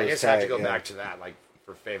cool. That I was guess I have to tight, go yeah. back to that, like,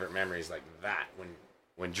 for favorite memories, like that,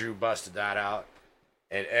 when Drew busted that out,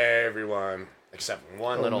 and everyone, except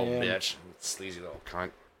one little man. bitch, sleazy little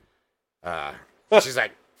cunt, she's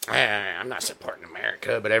like, I'm not supporting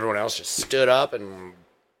America, but everyone else just stood up and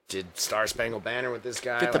did Star Spangled Banner with this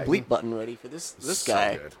guy. Get the like, bleep button ready for this so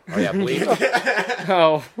guy. good. Oh, yeah, bleep.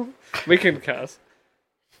 Oh, we can cuss.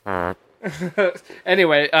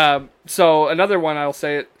 Anyway, so another one I'll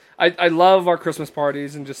say, I love our Christmas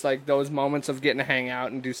parties and just like those moments of getting to hang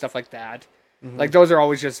out and do stuff like that. Like those are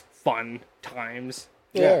always just fun times.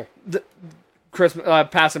 Yeah. Christmas,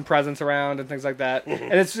 passing presents around and things like that.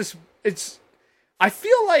 And it's I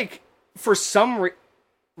feel like for some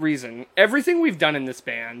reason, everything we've done in this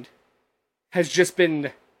band has just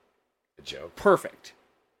been A joke. perfect.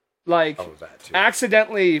 Like, Oh, that too.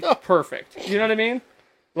 accidentally perfect. You know what I mean?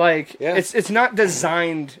 Like, Yeah. it's not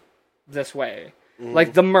designed this way.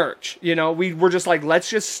 Like the merch, we were just like, let's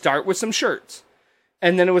just start with some shirts.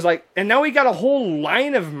 And then it was like, and now we got a whole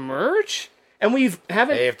line of merch? And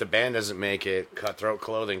haven't... Hey, if the band doesn't make it, Cutthroat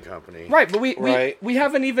Clothing Company. Right, but Right. we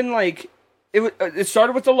haven't even, like... It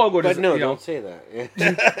started with the logo. But no, you know. don't say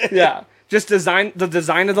that. Yeah, just the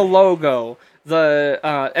design of the logo,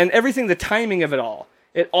 and everything, the timing of it all.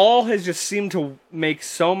 It all has just seemed to make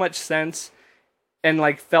so much sense and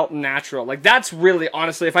like felt natural. Like that's really,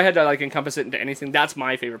 honestly, if I had to like encompass it into anything, that's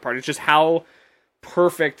my favorite part. It's just how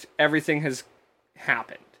perfect everything has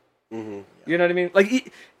happened. Mm-hmm. You know what I mean?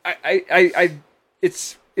 Like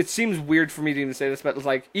it seems weird for me to even say this, but it's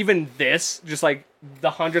like even this, just like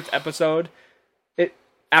the 100th episode.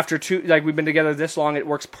 After we've been together this long, it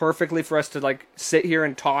works perfectly for us to like sit here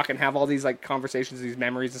and talk and have all these like conversations, these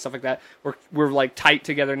memories and stuff like that. We're like tight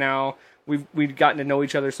together now. We've gotten to know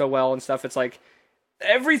each other so well and stuff. It's like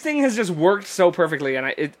everything has just worked so perfectly,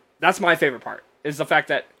 and that's my favorite part is the fact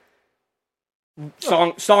that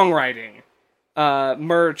songwriting,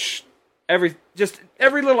 merch, every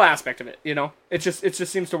little aspect of it. You know, it just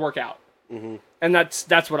seems to work out, and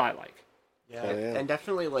that's what I like. Yeah, yeah. and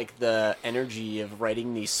definitely like the energy of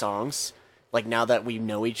writing these songs. Like now that we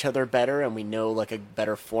know each other better and we know like a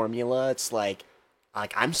better formula, it's like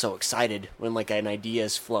I'm so excited when like an idea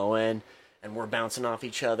is flowing and we're bouncing off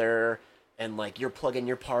each other and like you're plugging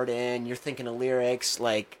your part in, you're thinking of lyrics.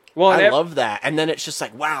 Like, I love that. And then it's just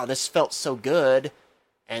like, wow, this felt so good,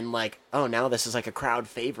 and like, oh, now this is like a crowd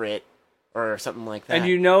favorite or something like that. And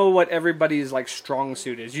you know what everybody's like strong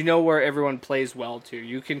suit is. You know where everyone plays well to.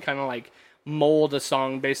 You can kind of like mold a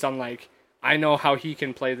song based on like, I know how he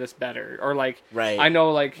can play this better, or like, right. I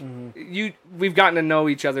know like we've gotten to know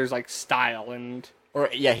each other's like style, and or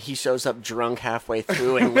yeah, he shows up drunk halfway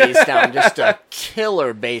through and lays down just a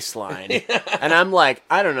killer bass line, and I'm like,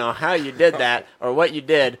 I don't know how you did that or what you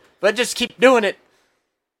did, but just keep doing it.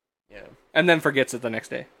 Yeah, and then forgets it the next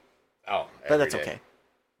day. Oh, but that's every day. okay.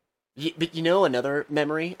 But you know another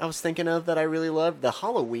memory I was thinking of that I really loved? The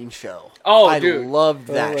Halloween show. Oh, I dude. loved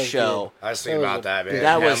That that was show. I was thinking about that, man.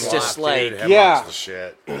 That was Hemlock, just dude. like- Hemlock's Yeah. the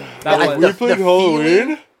shit. That The- was, We played the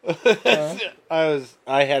Halloween.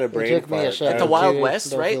 I had a It brain took me a fart. second. At the Wild Dude,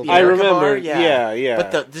 West, don't right? feel The bad. I America remember. Bar? Yeah.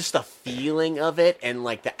 But just the feeling of it and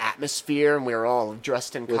like the atmosphere, and we were all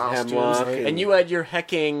dressed in With costumes, Hemlock and and- you had your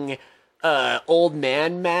hecking old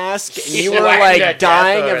man mask, and you Yeah, were like like that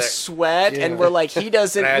dying death of or- sweat, and Yeah. we're like, he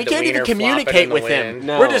doesn't. And I had We the can't even wiener flopping communicate in the with him. wind.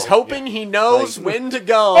 No. We're just hoping he knows Like- when to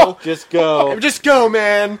go. Just go. Just go,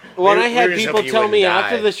 man. When We- I we had were just people hoping you tell me wouldn't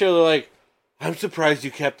after die. the show, they're like, "I'm surprised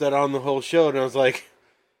you kept that on the whole show," and I was like,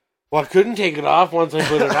 "Well, I couldn't take it off once I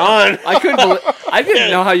put it on. I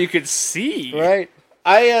didn't know how you could see. Right.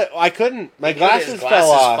 I couldn't. My His glasses fell glasses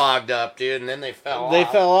off. fogged up, dude, and then they fell They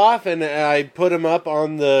off. fell off, and I put them up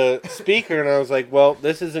on the speaker, and I was like, "Well,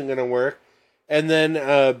 this isn't going to work." And then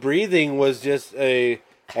breathing was just I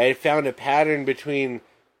found a pattern between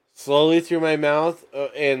slowly through my mouth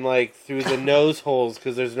and like through the nose holes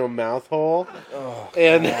because there's no mouth hole,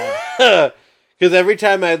 and because every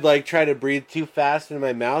time I'd like try to breathe too fast in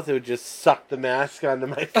my mouth, it would just suck the mask onto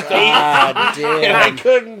my face, God and I damn.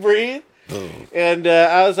 couldn't breathe. And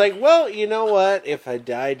I was like, well, you know what? If I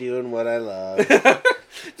die doing what I love,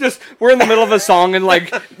 Just we're in the middle of a song and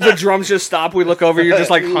like the drums just stop. We look over. You're just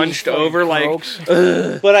like hunched over, like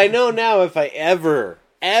but I know now if I ever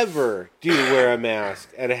do wear a mask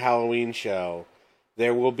at a Halloween show,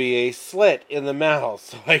 there will be a slit in the mouth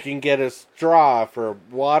so I can get a straw for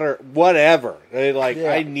water, whatever.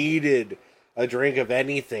 Yeah. I needed a drink of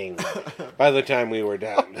anything by the time we were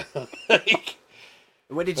done. Like,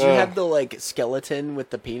 What did you have the like skeleton with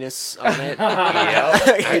the penis on it?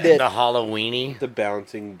 I did. The Halloweeny. the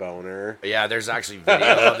bouncing boner. Yeah, there's actually video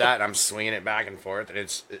of that, and I'm swinging it back and forth, and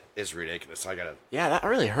it's ridiculous. Yeah, that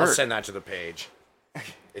really I'll hurt. send that to the page.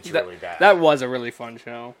 It's that, really bad. that was a really fun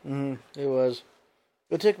show. It was.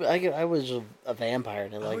 It took me. I was a vampire.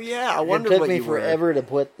 And Oh yeah, I It wondered took what me you were. forever to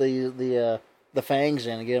put the fangs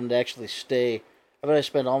in and get them to actually stay. I bet I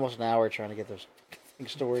spent almost an hour trying to get those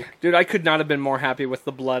things to work. Dude, I could not have been more happy with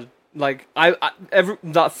the blood. Like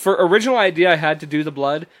the original idea I had to do the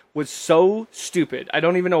blood was so stupid. I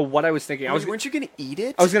don't even know what I was thinking. Weren't you gonna eat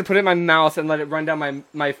it? I was gonna put it in my mouth and let it run down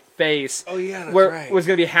my face. Oh, yeah, that's where right. it was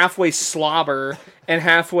gonna be halfway slobber and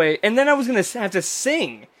halfway, and then I was gonna have to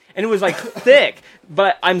sing, and it was like thick.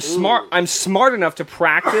 But I'm smart. I'm smart enough to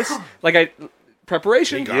practice.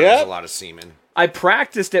 Preparation. Garner's Yep. a lot of semen. I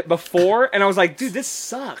practiced it before, and I was like, dude, this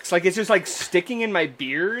sucks. Like, it's just like sticking in my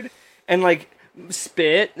beard and like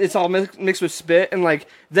spit. It's all mixed with spit, and like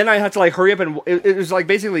then I had to like hurry up and it was like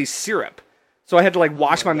basically syrup. So I had to like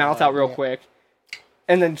wash my mouth out real quick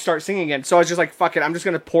and then start singing again. So I was just like, fuck it, I'm just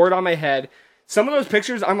gonna pour it on my head. Some of those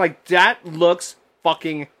pictures, I'm like, that looks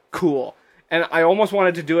fucking cool, and I almost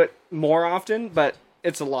wanted to do it more often, but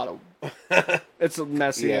it's a lot of it's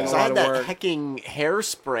messy Yeah. and a So I lot had of that work. hecking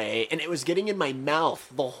hairspray, and it was getting in my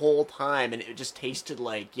mouth the whole time, and it just tasted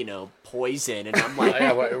like poison. And I'm like,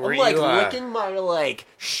 Yeah, what- were I'm like you, licking my like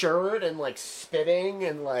shirt and like spitting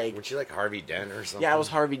and like. Weren't you like Harvey Dent or something? Yeah, I was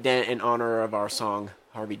Harvey Dent in honor of our song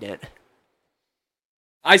Harvey Dent.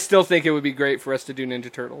 I still think it would be great for us to do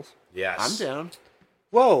Ninja Turtles. Yes. I'm down.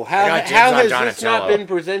 Whoa, I how got dibs has on this not Donatello. been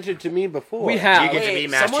presented to me before? We have. You get to Wait, be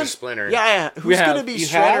Master someone- Splinter. Yeah. We Who's have. gonna be You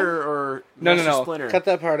Shredder have? or No, Master no. Splinter? Cut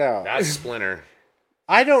that part out. That's Splinter.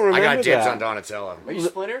 I don't I remember got dibs that. on Donatello. Are you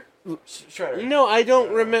Splinter? Shredder. No, I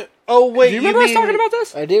don't remember. Oh wait, Do you remember us mean... talking about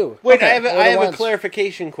this? I do. Wait, Okay. I have More I than have a once.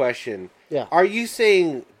 clarification question. Yeah. Are you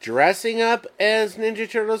saying dressing up as Ninja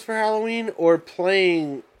Turtles for Halloween or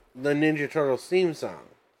playing the Ninja Turtles theme song?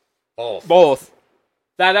 Both. Both.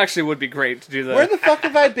 That actually would be great to do the. Where the fuck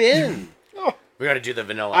have I been? We got to do the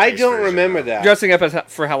vanilla. I ice don't version, remember though. that. Dressing up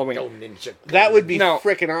for Halloween. Go ninja. That would be No.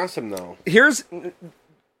 freaking awesome, though.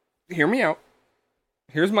 Hear me out.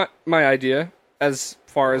 Here's my idea as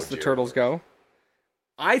far as the dear turtles go.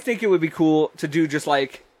 I think it would be cool to do just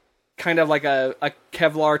like kind of like a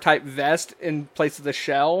Kevlar type vest in place of the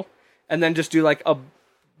shell, and then just do like a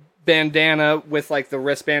bandana with like the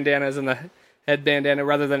wrist bandanas and the head bandana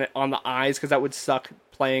rather than on the eyes, because that would suck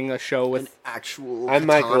playing a show An with. actual I'm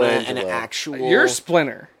katana and an Michelangelo. actual. You're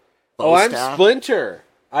Splinter. bow Oh, I'm staff. Splinter.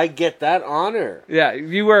 I get that honor. Yeah,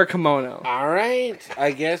 you wear a kimono. All right.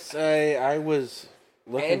 I guess I was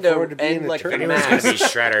looking And forward to being and a like turtle. the Anyone's gonna be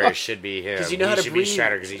mask. Shredder, it should be him. 'Cause you know how He to should be breathe.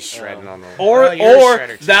 Shredder because he's shredding on the. Or Oh, you're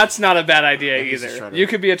Shredder too. that's not a bad idea he's a either. Shredder. You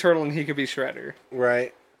could be a turtle and he could be Shredder.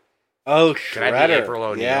 Right. Oh, Can I be Shredder. April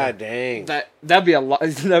O'Neil? Yeah, dang. That'd be a lot.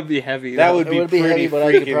 That'd be heavy. That though. would It be would be pretty heavy, but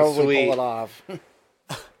I could freaking probably sweet. pull it off.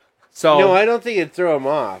 So No, I don't think it'd throw him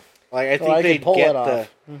off. Like I think I could they'd pull get it the.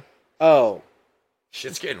 off. Oh,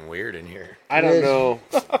 Shit's getting weird in here. I It don't is. know.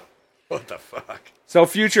 What the fuck? So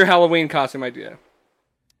future Halloween costume idea.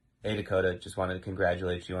 Hey Dakota, just wanted to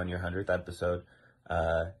congratulate you on your 100th episode.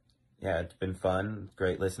 Yeah, it's been fun.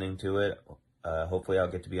 Great listening to it. Hopefully I'll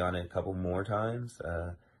get to be on it a couple more times.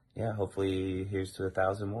 Yeah, hopefully here's to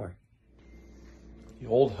 1,000 more. The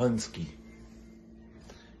old Hunsky.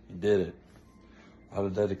 You did it. A lot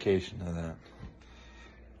of dedication to that.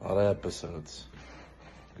 A lot of episodes.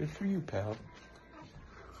 Good for you, pal.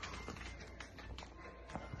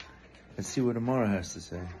 Let's see what Amara has to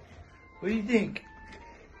say. What do you think?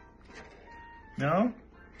 No?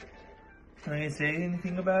 Can I say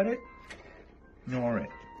anything about it? No, alright.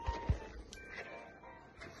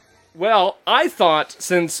 Well, I thought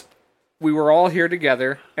since we were all here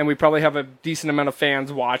together and we probably have a decent amount of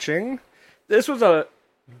fans watching, this was a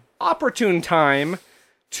opportune time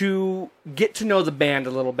to get to know the band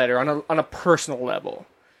a little better on a personal level.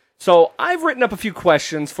 So I've written up a few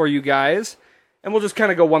questions for you guys, and we'll just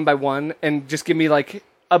kind of go one by one and just give me like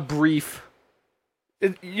a brief.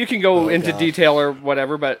 You can go into detail or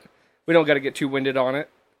whatever, but we don't got to get too winded on it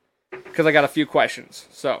because I got a few questions.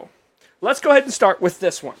 So let's go ahead and start with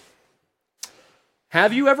this one.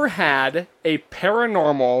 Have you ever had a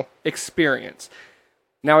paranormal experience?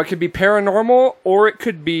 Now, it could be paranormal or it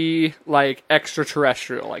could be like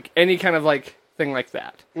extraterrestrial, like any kind of like thing like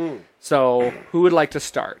that. So, who would like to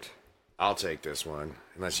start? I'll take this one,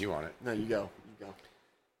 unless you want it. No, you go. You go.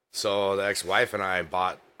 So the ex-wife and I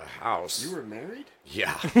bought a house. You were married?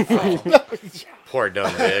 Yeah. Poor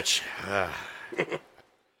dumb bitch.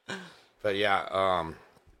 But yeah,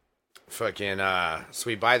 fucking, so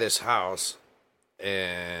we buy this house,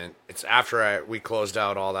 and it's after we closed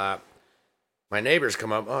out all that. My neighbors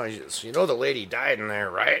come up, oh, so you know the lady died in there,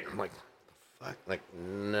 right? I'm like, fuck? Like,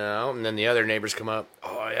 no. And then the other neighbors come up,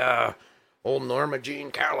 oh yeah, old Norma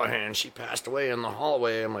Jean Callahan, she passed away in the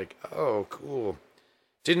hallway. I'm like, oh, cool.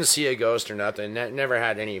 Didn't see a ghost or nothing, never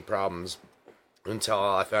had any problems until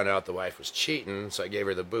I found out the wife was cheating, so I gave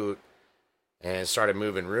her the boot and started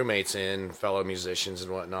moving roommates in, fellow musicians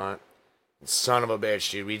and whatnot. Son of a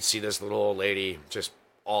bitch, dude, we'd see this little old lady just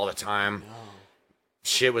all the time.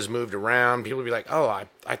 Shit was moved around. People would be like, oh,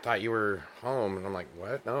 I thought you were home. And I'm like,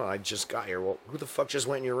 what? No, I just got here. Well, who the fuck just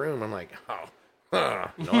went in your room? I'm like,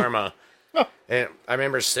 Norma. And I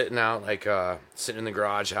remember sitting out, like, sitting in the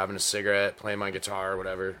garage, having a cigarette, playing my guitar or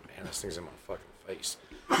whatever. Man, this thing's in my fucking face.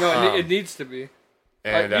 No, it needs to be.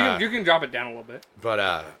 And, you can drop it down a little bit. But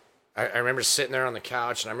I remember sitting there on the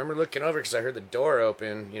couch, and I remember looking over because I heard the door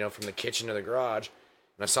open, from the kitchen to the garage.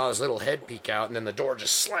 And I saw this little head peek out, and then the door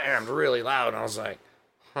just slammed really loud. And I was like,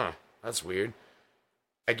 huh, that's weird.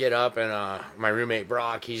 I get up, and my roommate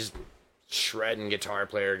Brock, he's shredding guitar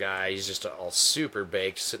player guy. He's just all super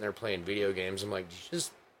baked, sitting there playing video games. I'm like, did you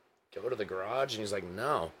just go to the garage? And he's like,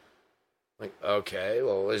 no. I'm like, okay,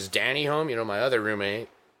 well, is Danny home? My other roommate,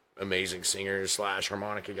 amazing singer /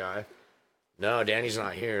 harmonica guy. No, Danny's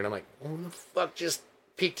not here. And I'm like, who the fuck just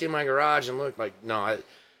peeked in my garage and looked? Like, no,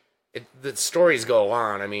 the stories go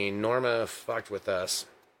on. I mean, Norma fucked with us.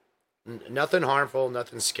 Nothing harmful,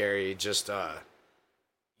 nothing scary, just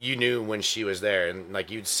you knew when she was there, and like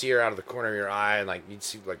you'd see her out of the corner of your eye, and like you'd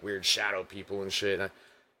see like weird shadow people and shit. And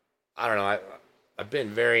I don't know. I've been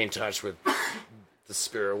very in touch with the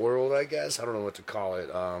spirit world, I guess. I don't know what to call it.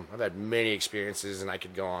 I've had many experiences, and I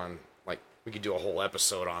could go on. Like we could do a whole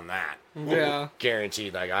episode on that. Yeah,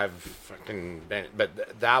 guaranteed. Like I've fucking been,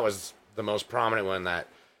 but that was the most prominent one that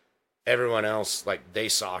everyone else like they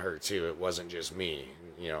saw her too. It wasn't just me.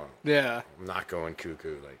 Yeah. I'm not going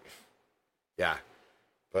cuckoo. Like, yeah.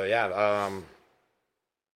 But yeah,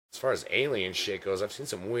 as far as alien shit goes, I've seen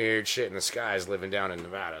some weird shit in the skies living down in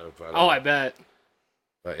Nevada. But, Oh, I bet.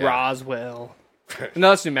 but, yeah, Roswell. No,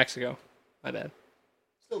 that's New Mexico. My bad.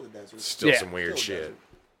 Still the desert. still Yeah. some weird Still shit.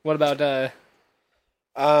 What about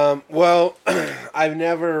Well, I've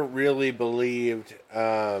never really believed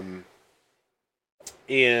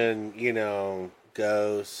in,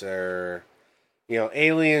 ghosts or,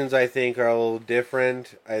 aliens. I think are a little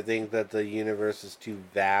different. I think that the universe is too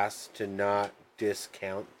vast to not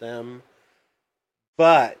discount them.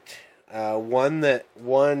 But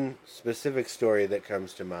one specific story that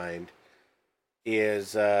comes to mind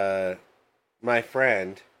is my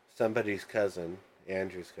friend, somebody's cousin,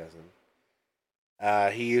 Andrew's cousin.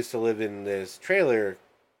 He used to live in this trailer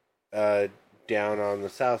down on the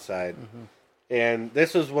south side. Mm-hmm. And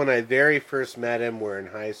this was when I very first met him. We're in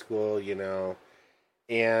high school,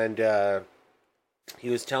 and he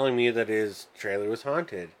was telling me that his trailer was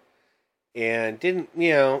haunted. And didn't,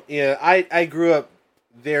 I grew up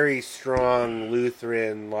very strong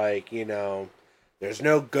Lutheran, there's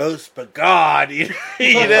no ghost but God, the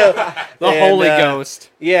Holy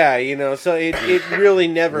Ghost? Yeah, so it really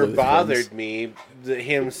never Lutherans. bothered me,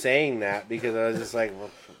 him saying that, because I was just like,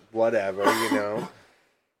 well, whatever,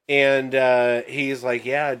 And he's like,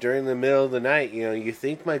 yeah, during the middle of the night, you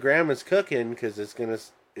think my grandma's cooking because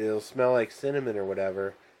it'll smell like cinnamon or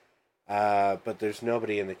whatever, but there's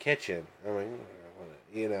nobody in the kitchen. I'm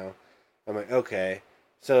like, I'm like, okay.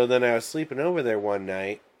 So then I was sleeping over there one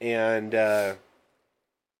night, and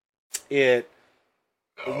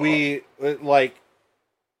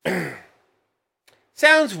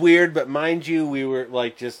sounds weird, but mind you, we were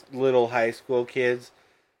like just little high school kids.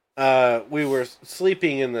 We were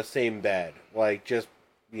sleeping in the same bed, like just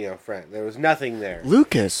friend. There was nothing there.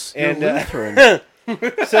 Lucas, you're And Lutheran.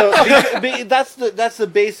 so that's the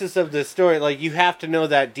basis of this story. Like, you have to know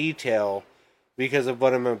that detail because of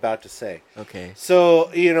what I'm about to say. Okay. So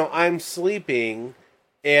I'm sleeping,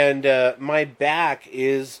 and my back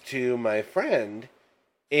is to my friend,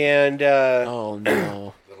 and Oh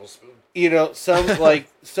no. Little spoon.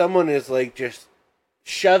 someone is like just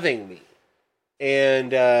shoving me,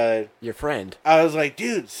 and Your friend. I was like,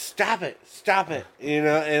 dude, stop it,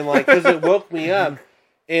 and because it woke me up,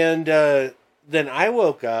 and then I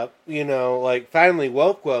woke up, finally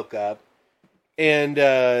woke up,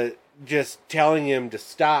 and just telling him to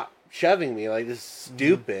stop shoving me, like, this is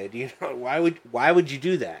stupid, why would you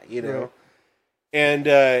do that, Right.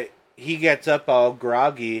 And he gets up all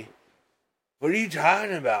groggy. What are you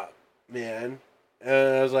talking about, man?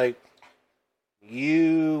 And I was like,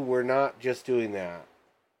 you were not just doing that.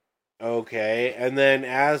 Okay. And then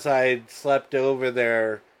as I slept over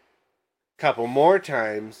there a couple more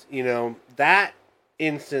times, that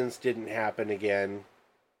instance didn't happen again.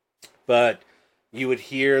 But you would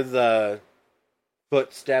hear the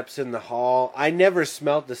footsteps in the hall. I never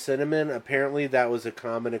smelt the cinnamon. Apparently that was a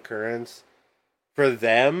common occurrence for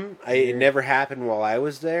them. It never happened while I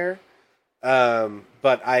was there.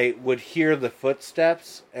 But I would hear the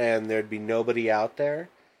footsteps, and there'd be nobody out there.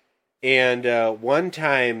 And one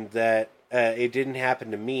time that it didn't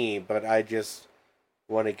happen to me, but I just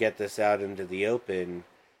want to get this out into the open.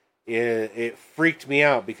 It freaked me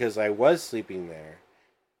out because I was sleeping there,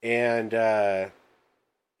 and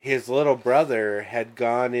his little brother had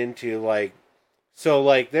gone into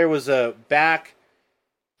there was a back.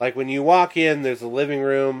 Like, when you walk in, there's a living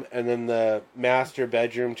room, and then the master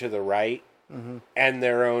bedroom to the right, and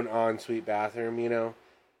their own ensuite bathroom,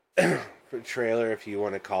 for trailer, if you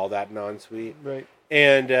want to call that an ensuite. Right.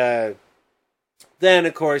 And then,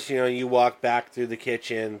 of course, you walk back through the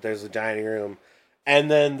kitchen, there's a dining room,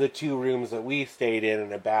 and then the two rooms that we stayed in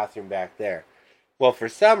and a bathroom back there. Well, for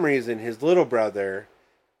some reason, his little brother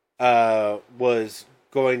was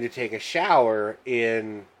going to take a shower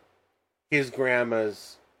in his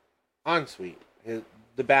grandma's ensuite,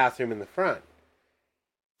 the bathroom in the front,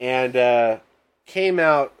 and came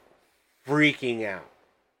out freaking out.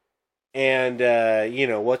 And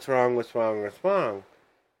what's wrong?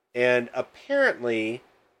 And apparently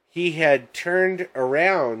he had turned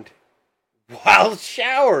around while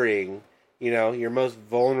showering, your most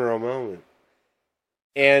vulnerable moment.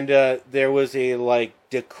 And there was a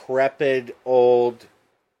decrepit old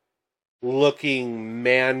looking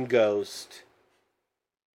man ghost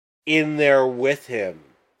in there with him.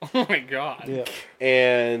 Oh my god. Yeah.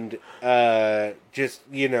 And just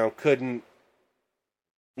couldn't,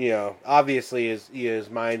 obviously his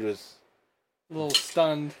mind was A little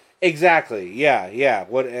stunned. exactly, yeah,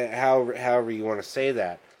 however you want to say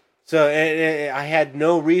that. So I had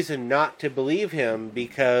no reason not to believe him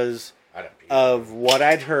because I don't pee. of what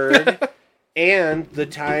I'd heard and the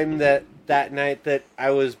time that that night that I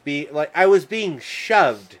was being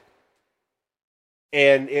shoved,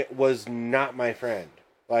 and it was not my friend.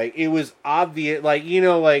 Like, it was obvious, like,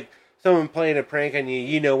 like someone playing a prank on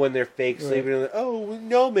you, when they're fake sleeping, and like, oh,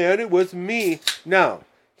 no, man, it was me. No.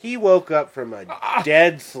 He woke up from a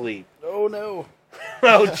dead sleep. Oh, no.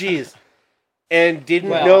 Oh, jeez. And didn't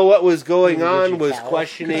know what was going on, was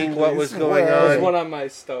questioning what was going There's on. one on my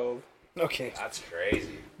stove. Okay. That's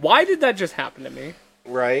crazy. Why did that just happen to me?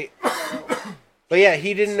 Right? But yeah,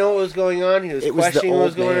 he didn't know what was going on. He was questioning what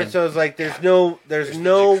was going on. So I was like, there's no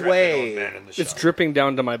way. It's dripping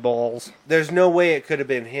down to my balls. There's no way it could have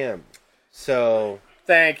been him. So,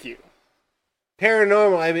 Thank you.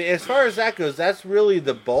 paranormal, I mean, as far as that goes, that's really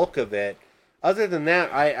the bulk of it. Other than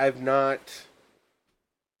that, I've not,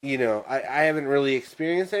 I haven't really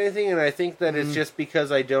experienced anything, and I think that it's just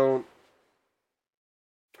because I don't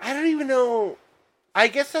even know. I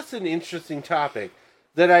guess that's an interesting topic.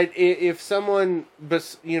 That if someone,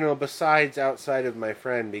 besides outside of my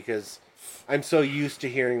friend, because I'm so used to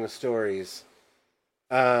hearing the stories,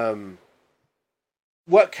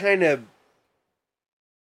 what kind of,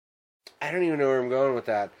 I don't even know where I'm going with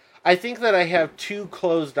that. I think that I have too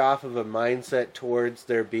closed off of a mindset towards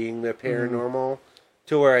there being the paranormal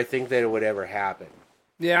to where I think that it would ever happen.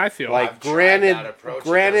 Yeah, I feel Like, I've tried that approach. It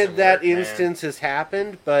doesn't that work, man. instance has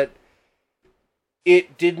happened, but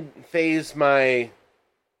it didn't phase my.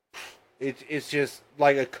 It's just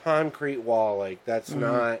like a concrete wall. Like, that's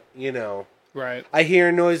not, right. I hear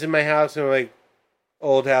a noise in my house and I'm like,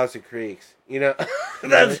 old house it creaks.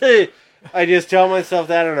 That's it. I just tell myself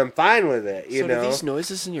that and I'm fine with it. So do these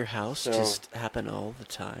noises in your house just happen all the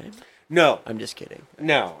time? No, I'm just kidding.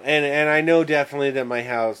 no, and I know definitely that my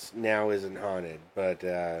house now isn't haunted, but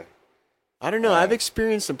I don't know. I've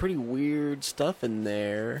experienced some pretty weird stuff in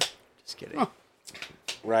there. Just kidding.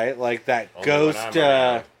 right, like that Only ghost when I'm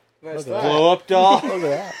around. blow up doll. Look at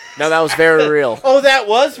that. No, that was very real. Oh, that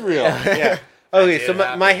was real. Yeah. Okay, did so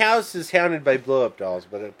happen. my house is haunted by blow up dolls,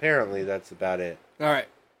 but apparently that's about it. All right.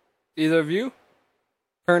 Either of you?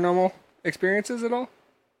 Paranormal experiences at all?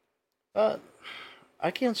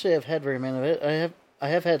 I can't say I've had very many of it. I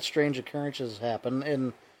have had strange occurrences happen,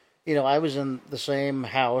 and I was in the same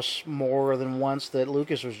house more than once that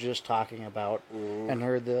Lucas was just talking about, and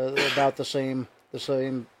heard about the same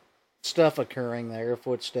stuff occurring there,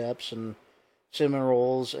 footsteps and cinnamon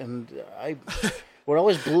rolls, and what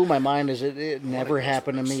always blew my mind is it never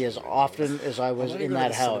happened to me as often as I was in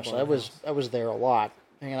that house. I was there a lot,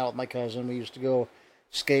 hanging out with my cousin. We used to go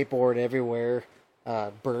skateboard everywhere.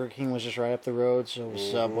 Burger King was just right up the road, so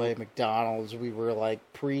was Subway, McDonald's. We were like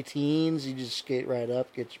pre-teens. You just skate right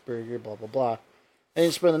up, get your burger, blah blah blah, and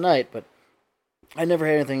you spend the night. But I never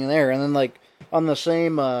had anything in there. And then, like, on the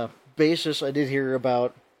same basis, I did hear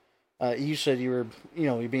about. You said you were,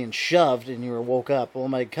 you're being shoved and you were woke up. Well,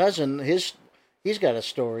 my cousin, he's got a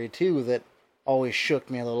story too that always shook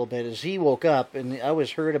me a little bit. As he woke up, and I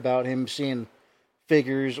always heard about him seeing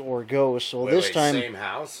figures or ghosts. Well, this time, same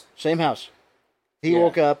house. same house. He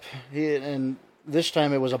woke up, and this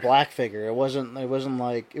time it was a black figure. It wasn't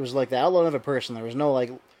like, it was like the outline of a person. There was no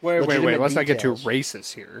like. Wait. legitimate Let's not get too details.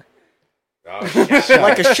 racist here. Oh,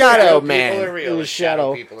 Like a shadow People man. are real. It was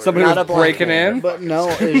shadow. People are Somebody real. was breaking in. But no,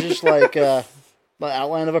 it was just like the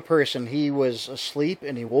outline of a person. He was asleep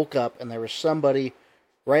and he woke up, and there was somebody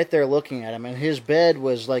right there looking at him. And his bed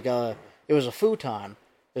was like it was a futon,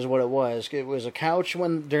 is what it was. It was a couch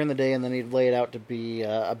during the day, and then he'd lay it out to be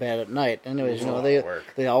a bed at night. Anyways,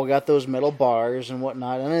 they all got those metal bars and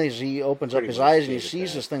whatnot. And then he opens up his eyes and he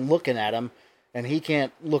sees this thing looking at him, and he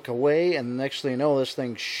can't look away. And the next thing you know, this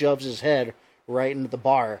thing shoves his head right into the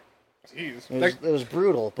bar. Jeez. It was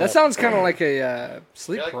brutal. But That sounds kind of like a I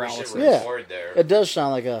sleep feel like we should paralysis. Yeah. record there. it does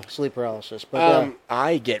sound like a sleep paralysis. But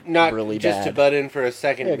I get Not really just bad. to butt in for a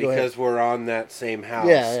second Yeah, go because we're on that same house.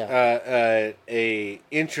 Yeah, A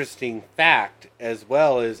interesting fact as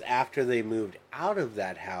well is after they moved out of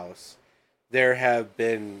that house, there have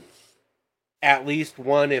been at least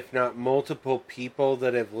one, if not multiple, people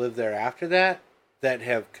that have lived there after that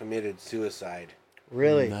have committed suicide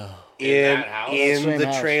really, No. in that house? Same the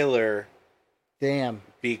house. trailer. damn.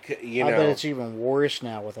 Because I bet it's even worse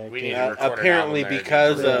now with that. We kid. need to record apparently an album there,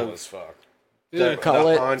 because dude. Real of- as fuck. the Call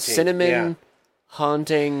it haunting. cinnamon Yeah.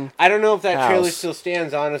 haunting. I don't know if that trailer house. still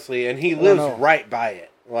stands, honestly, and he don't lives know. right by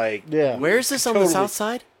it. Like, Yeah. Where is this on Totally. the south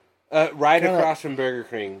side? right Kinda- across from Burger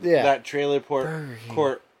King. Yeah. That trailer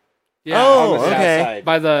court Yeah. Oh, on the south okay. side.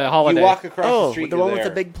 By the holiday. You walk across the Oh, street. the you're one with the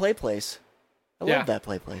there. big play place. I Yeah. love that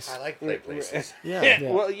play place. I like play places. Yeah.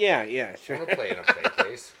 Well, yeah, sure. I want to play in a play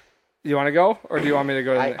place. You want to go, or do you want me to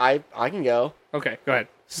go? I can go. Okay, go ahead.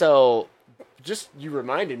 So, just you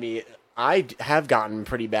reminded me. have gotten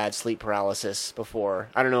pretty bad sleep paralysis before.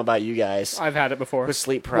 I don't know about you guys. I've had it before. With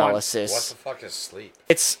sleep paralysis. What the fuck is sleep?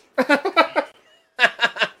 It's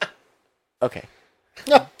okay.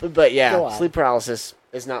 But yeah, sleep paralysis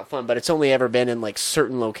is not fun, but it's only ever been in like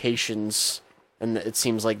certain locations, and it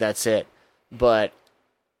seems like that's it. But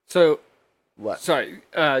So, what? sorry,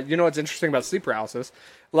 you know what's interesting about sleep paralysis?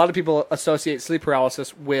 A lot of people associate sleep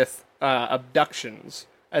paralysis with abductions,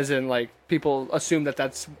 as in like people assume that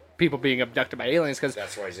that's people being abducted by aliens, because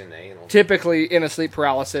That's why he's in the anal. typically in a sleep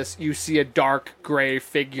paralysis you see a dark gray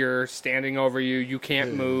figure standing over you. You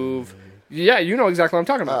can't move. Yeah, you know exactly what I'm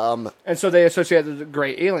talking about. And so they associate it with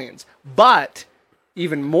gray aliens. But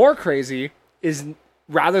even more crazy is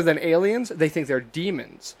rather than aliens, they think they're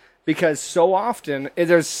demons. Because so often,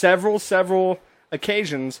 there's several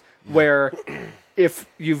occasions where if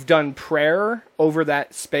you've done prayer over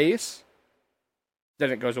that space,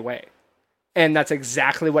 then it goes away. And that's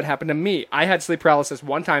exactly what happened to me. I had sleep paralysis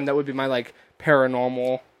one time. That would be my like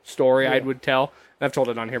paranormal story I would tell. And I've told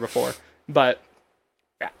it on here before. But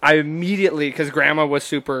I immediately, because Grandma was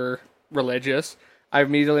super religious, I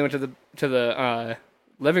immediately went to the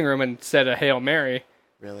living room and said a Hail Mary.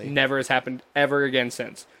 Really? Never has happened ever again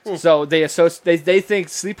since. So they think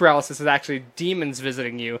sleep paralysis is actually demons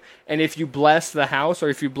visiting you, and if you bless the house or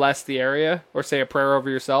if you bless the area or say a prayer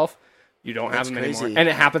over yourself, you don't have them anymore. And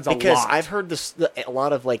it happens a lot. Because I've heard a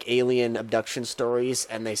lot of like alien abduction stories,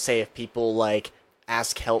 and they say if people like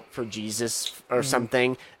ask help for Jesus or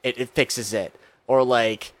something, it fixes it. Or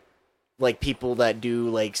like people that do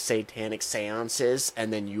like satanic seances,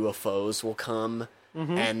 and then UFOs will come.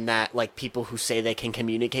 And that, like, people who say they can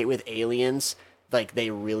communicate with aliens, like, they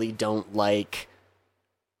really don't like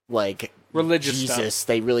religious Jesus. stuff.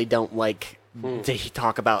 They really don't like to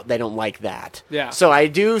talk about. They don't like that. Yeah. So I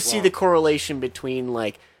do see the correlation between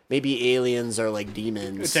like maybe aliens or like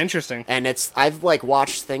demons. It's interesting. And I've like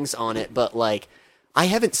watched things on it, but like I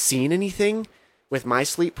haven't seen anything with my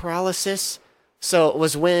sleep paralysis. So it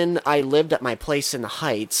was when I lived at my place in the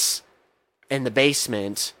Heights, in the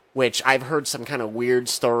basement, which I've heard some kind of weird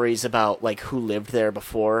stories about like who lived there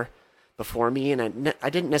before me, and I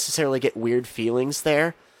didn't necessarily get weird feelings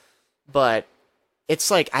there, but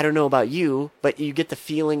it's like, I don't know about you, but you get the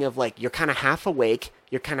feeling of like you're kind of half awake,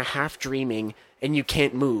 you're kind of half dreaming, and you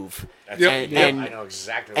can't move. I know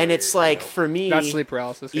exactly. And it's like, for me, That's sleep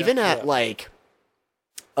paralysis. even at like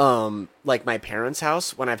my parents'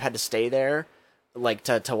 house, when I've had to stay there, like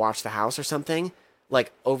to watch the house or something,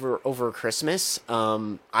 like over Christmas,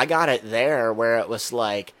 I got it there where it was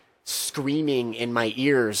like screaming in my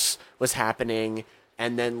ears was happening,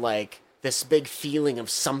 and then like this big feeling of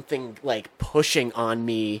something like pushing on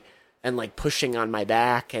me and like pushing on my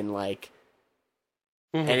back, and like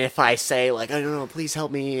and if I say like, I don't know, please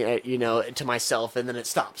help me, to myself, and then it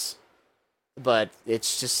stops. But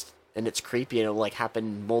it's just, and it's creepy, and it'll like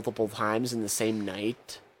happen multiple times in the same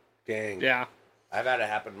night. Dang. Yeah. I've had it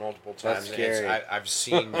happen multiple times. That's scary.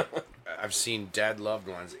 I've seen dead loved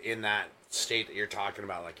ones in that state that you're talking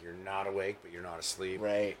about. Like, you're not awake, but you're not asleep.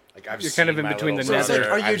 Right. Like, I've You're seen kind of in my between little the brother.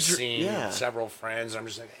 nether. I've seen several friends. I'm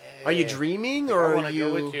just like, hey, Are you dreaming, I or want are to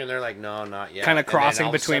go with you? you, and they're like, no, not yet. Kind of And then crossing all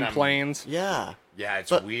of a between sudden, planes. Yeah. Yeah, it's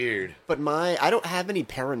But- weird. But I don't have any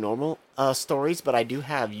paranormal stories, but I do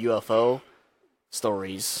have UFO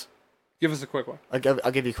stories. Give us a quick one.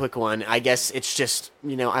 I'll give you a quick one. I guess it's just,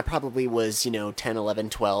 I probably was, 10, 11,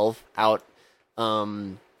 12 out,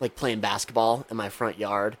 like playing basketball in my front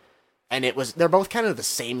yard. And they're both kind of the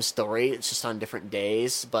same story. It's just on different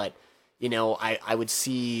days. But, I would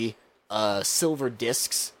see silver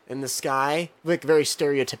discs in the sky, like very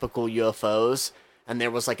stereotypical UFOs. And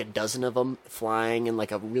there was like a dozen of them flying in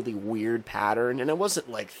like a really weird pattern. And I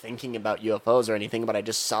wasn't like thinking about UFOs or anything, but I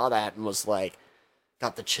just saw that and was like,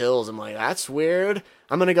 got the chills. I'm like, that's weird.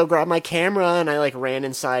 I'm gonna go grab my camera, and I like ran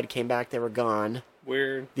inside, came back, they were gone.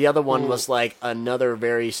 Weird. The other one was like another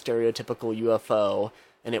very stereotypical UFO,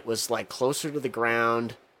 and it was like closer to the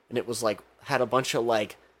ground, and it was like had a bunch of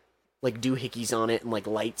like doohickeys on it and like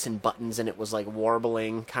lights and buttons, and it was like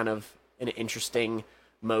warbling kind of in an interesting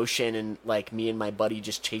motion, and like me and my buddy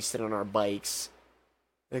just chased it on our bikes.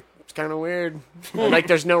 It's kind of weird. And, like,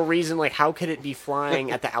 there's no reason, like, how could it be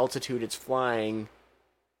flying at the altitude it's flying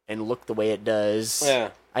and look the way it does?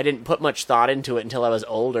 Yeah. I didn't put much thought into it until I was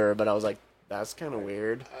older, but I was like, that's kind of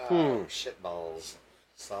weird. Shit balls.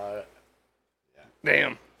 Saw it.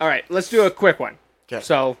 Damn. All right, let's do a quick one. Okay.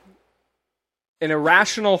 So, an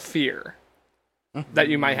irrational fear that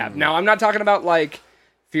you might have. Now, I'm not talking about, like,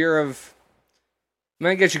 fear of...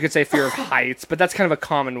 I guess you could say fear of heights, but that's kind of a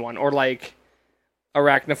common one. Or, like...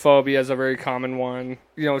 Arachnophobia is a very common one.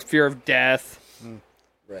 Fear of death.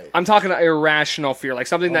 Right. I'm talking irrational fear, like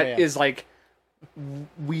something that yeah. is like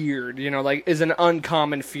weird, like is an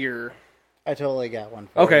uncommon fear. I totally got one.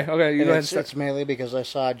 For Okay, you. okay, you And go ahead. it's mainly because I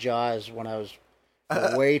saw Jaws when I was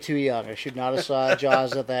way too young. I should not have saw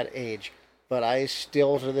Jaws at that age. But I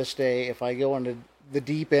still, to this day, if I go into the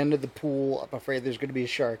deep end of the pool, I'm afraid there's going to be a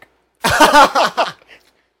shark.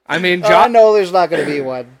 I mean, I know there's not going to be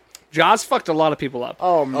one. Jaws fucked a lot of people up.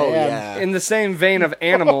 Oh, man. Oh, yeah. In the same vein of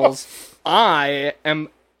animals, I am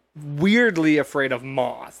weirdly afraid of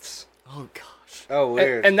moths. Oh, gosh. Oh,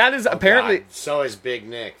 weird. And that is apparently... God, so is Big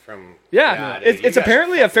Nick from. Yeah, God, dude, it's you guys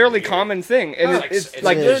apparently are a fairly fucking common weird. thing. And it's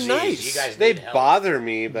like they're disease. nice. You guys They need help. bother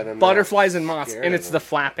me, but I'm butterflies and moths, scared and of it's them. the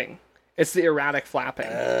flapping. It's the erratic flapping.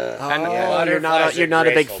 Oh, you're Butterflies not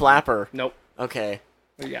are a big graceful. flapper. Nope. Okay.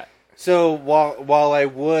 Yeah. So while I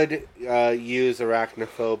would use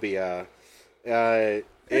arachnophobia,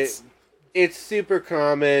 it's super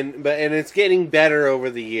common, and it's getting better over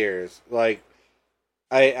the years. Like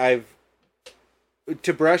I've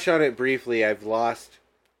to brush on it briefly, I've lost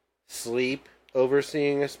sleep over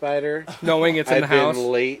seeing a spider. Knowing it's in I've the house.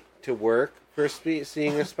 been late to work for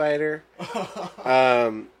seeing a spider.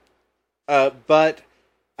 But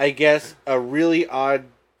I guess a really odd.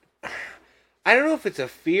 I don't know if it's a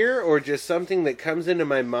fear or just something that comes into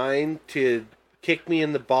my mind to kick me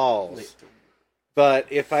in the balls. But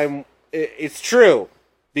it's true.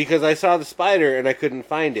 Because I saw the spider and I couldn't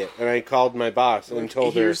find it. And I called my boss and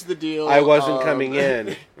told her Here's the deal. I wasn't coming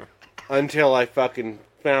in until I fucking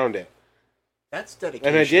found it. That's dedication.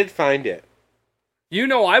 And I did find it.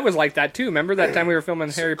 I was like that too. Remember that time we were filming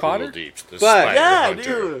Harry Potter? But- Yeah,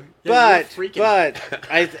 dude. But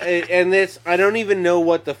I don't even know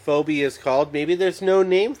what the phobia is called. Maybe there's no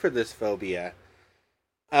name for this phobia.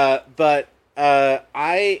 But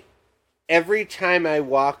every time I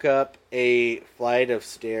walk up a flight of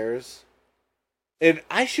stairs, and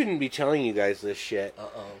I shouldn't be telling you guys this shit.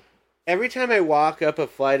 Uh-oh. Every time I walk up a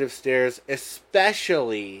flight of stairs,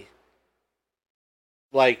 especially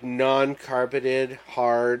like non-carpeted,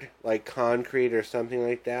 hard, like concrete or something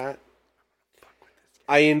like that,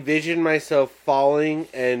 I envision myself falling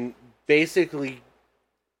and basically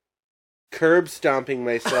curb stomping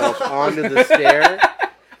myself onto the stair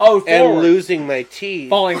Oh, and forward. losing my teeth.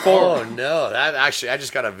 Falling Oh forward. no! That actually, I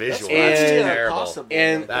just got a visual. And- That's Yeah, terrible. possible.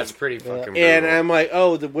 And That's pretty fucking brutal. and I'm like,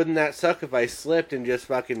 oh, wouldn't that suck if I slipped and just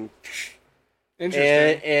fucking...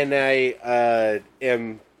 Interesting. And I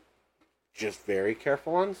am just very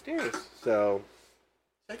careful on stairs. So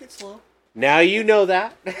Take it slow. now you know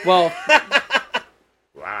that. Well,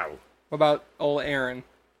 Wow. what about old Aaron?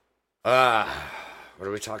 What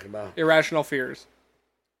are we talking about? Irrational fears.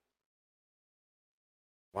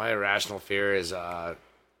 My irrational fear is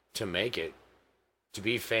to make it, to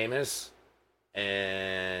be famous,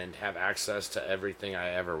 and have access to everything I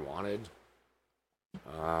ever wanted.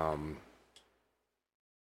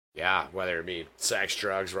 Yeah, whether it be sex,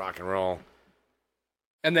 drugs, rock and roll.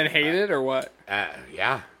 And then hate it or what?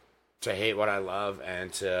 Yeah, to hate what I love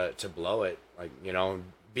and to blow it, like,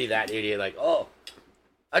 be that idiot, like, oh,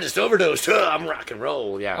 I just overdosed. I'm rock and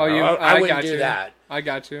roll. Yeah, Oh, you? I wouldn't got do you. that. I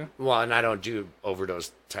got you. Well, and I don't do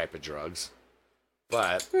overdose type of drugs,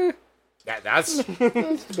 but that's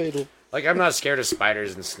That's debatable. like, I'm not scared of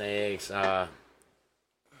spiders and snakes. You're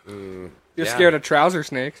Yeah. scared of trouser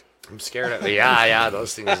snakes. I'm scared of yeah,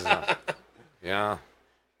 those things. Yeah,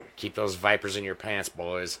 keep those vipers in your pants,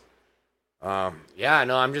 boys. Yeah,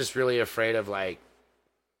 no, I'm just really afraid of like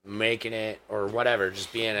making it or whatever,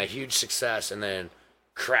 just being a huge success and then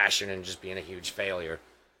crashing and just being a huge failure.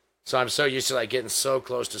 So I'm so used to like getting so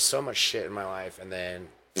close to so much shit in my life, and then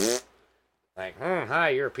like, hi,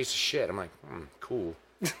 you're a piece of shit. I'm like, cool.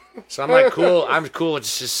 So I'm like, cool. I'm cool.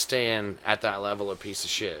 It's just staying at that level of piece of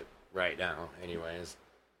shit right now. Anyways,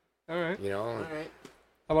 All right. All right.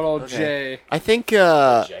 How about old Okay. Jay? I think,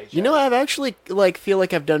 I've actually, feel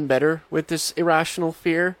like I've done better with this irrational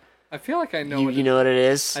fear. I feel like I know. You know what it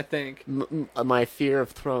is? I think. My fear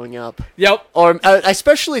of throwing up. Yep. Or,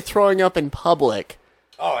 especially throwing up in public.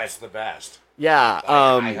 oh, it's the best. Yeah,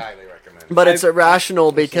 I highly recommend it. but it's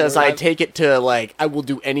irrational because I I've- take it to, I will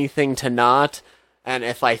do anything to not, and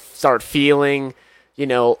if I start feeling,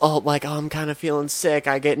 I'm kind of feeling sick,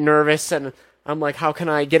 I get nervous, and I'm like, how can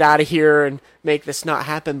I get out of here and make this not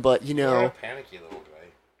happen? But, You're a panicky little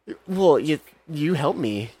guy. well, you help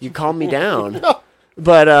me. You calm me down.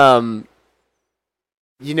 But,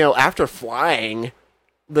 after flying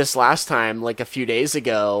this last time, a few days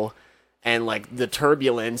ago, and, the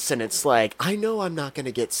turbulence, and it's like, I know I'm not going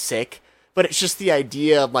to get sick, but it's just the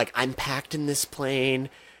idea of, I'm packed in this plane,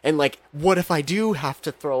 And like, what if I do have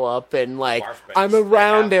to throw up? And like, Barf bags. I'm They have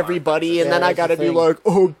around barf everybody, bags. and then Yeah, I that's the gotta be thing. like,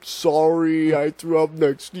 oh, sorry, I threw up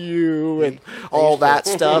next to you, and all that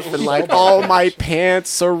stuff. And like, all my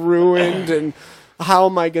pants are ruined, and how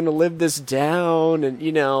am I gonna live this down? And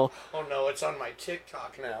you know, Oh no, it's on my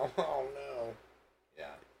TikTok now. Oh no. Yeah.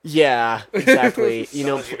 yeah, exactly. You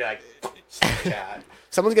know, Someone's gonna be like, Snapchat.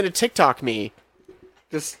 someone's gonna TikTok me.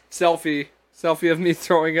 Just selfie of me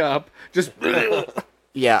throwing up. Just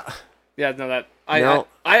Yeah. yeah, no, that No.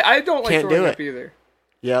 I don't like Can't throwing do up it. either.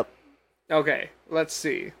 Yep. Okay, let's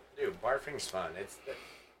see. Dude, barfing's fun.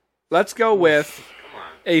 Let's go with Come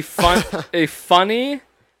on. a funny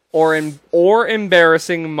or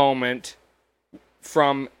embarrassing moment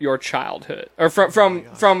from your childhood or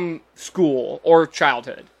from school or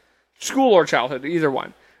childhood. School or childhood, either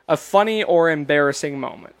one. A funny or embarrassing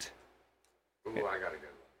moment. Ooh, I got a good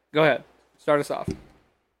one. Go ahead. Start us off.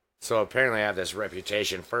 So apparently I have this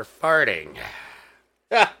reputation for farting.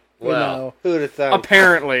 Ah, Well, who'd have thought?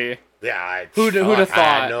 Apparently. yeah, Who'd have I thought?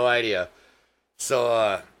 had no idea.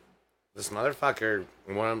 So, this motherfucker,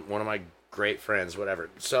 one of my great friends, whatever.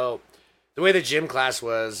 So, the way the gym class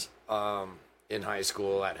was in high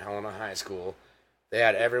school, at Helena High School, they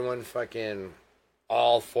had everyone fucking,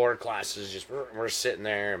 all 4 classes, just, we're sitting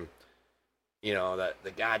there, and, you know,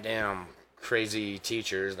 the goddamn crazy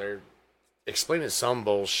teachers, they're explaining some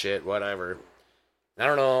bullshit, whatever. I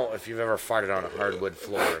don't know if you've ever farted on a hardwood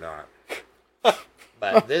floor or not.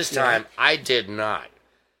 But this time, I did not.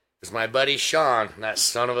 Because my buddy Sean, that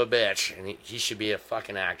son of a bitch, and he should be a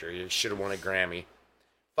fucking actor. He should have won a Grammy.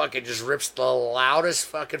 Fucking just rips the loudest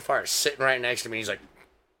fucking fart sitting right next to me. He's like,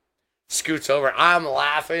 scoots over. I'm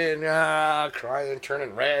laughing, crying,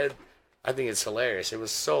 turning red. I think it's hilarious. It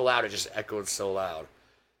was so loud, it just echoed so loud.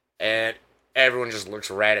 And everyone just looks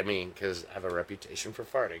right at me because I have a reputation for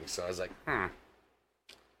farting. So I was like,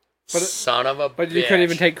 But son of a bitch. But you couldn't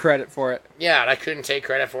even take credit for it. Yeah, and I couldn't take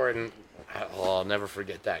credit for it, and I'll never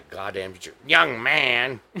forget that goddamn teacher. Young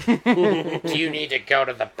man, do you need to go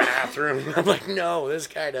to the bathroom? I'm like, no, this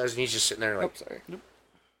guy does. And he's just sitting there like, Oops, sorry.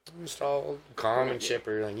 just all calm and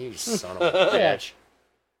chipper, like, you son of a bitch.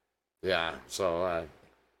 Yeah, so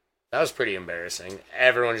that was pretty embarrassing.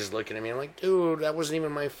 Everyone just looking at me. I'm like, dude, that wasn't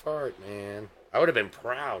even my fart, man. I would have been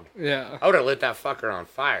proud. Yeah. I would have lit that fucker on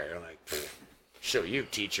fire. I'm like, show you,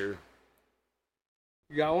 teacher.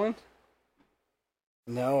 You got one?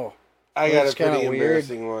 No. I got It's a pretty kinda weird.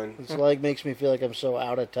 embarrassing one. It's like makes me feel like I'm so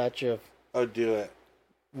out of touch of Oh, do it.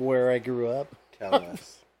 where I grew up. Tell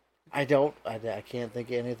us. I can't think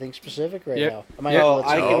of anything specific right Yep. now. I might Yep. have to Oh, let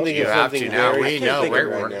I you can go. think You of have something to now. very We know specific we're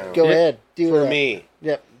right working. now. Go ahead. Do For it. me,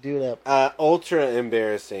 Yep. Do it up. ultra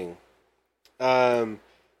embarrassing.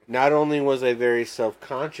 Not only was I very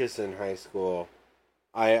self-conscious in high school,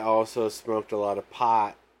 I also smoked a lot of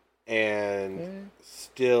pot and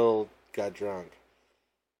still got drunk.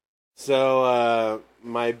 So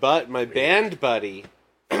my band buddy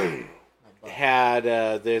had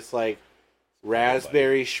this like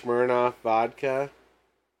raspberry Smirnoff vodka,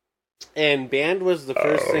 and band was the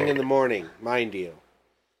first thing in the morning, mind you.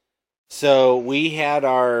 So we had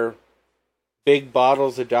our big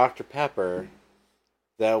bottles of Dr. Pepper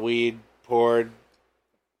that we'd poured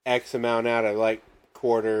X amount out of, like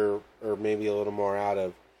quarter or maybe a little more out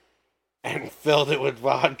of, and filled it with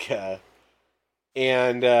vodka.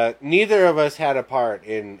 And neither of us had a part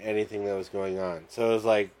in anything that was going on. So it was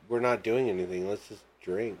like, we're not doing anything. Let's just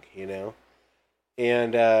drink, you know?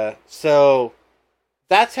 And so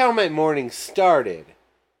that's how my morning started.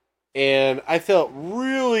 And I felt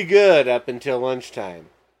really good up until lunchtime.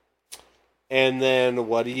 And then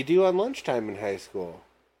what do you do on lunchtime in high school?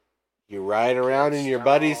 You ride around in your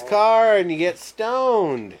buddy's car and you get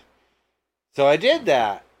stoned. So I did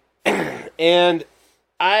that. And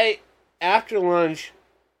after lunch,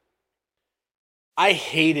 I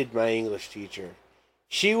hated my English teacher.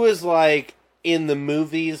 She was like in the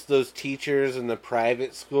movies, those teachers in the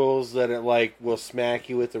private schools that will smack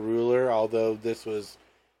you with a ruler, although this was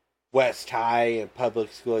West High and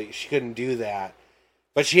public school. She couldn't do that.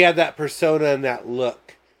 But she had that persona and that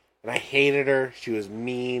look. And I hated her. She was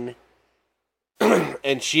mean.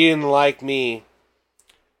 And she didn't like me.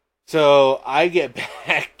 So I get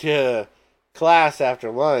back to class after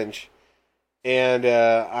lunch. And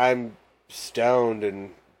I'm stoned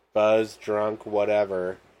and buzzed, drunk,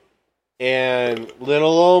 whatever. And little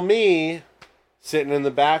old me, sitting in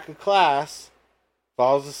the back of class,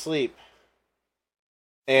 falls asleep.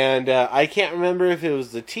 And I can't remember if it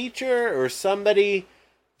was the teacher or somebody,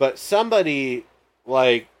 but somebody,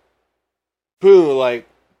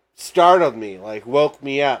 startled me, woke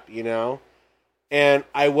me up, you know? And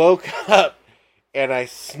I woke up and I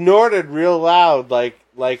snorted real loud, like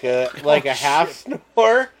a half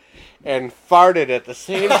snore, and farted at the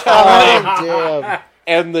same time. Oh, damn.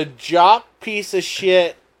 And the jock piece of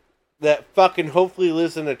shit that fucking hopefully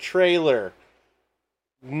lives in a trailer,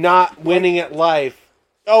 not winning at life.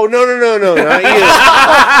 Oh, no, not you.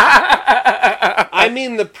 I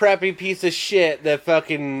mean the preppy piece of shit that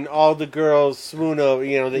fucking all the girls swoon over,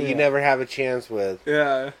 that you never have a chance with.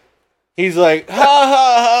 Yeah. He's like, ha, ha,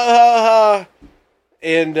 ha, ha, ha.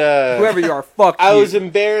 And, whoever you are, fuck I you. was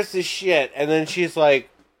embarrassed as shit. And then she's like,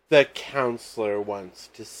 the counselor wants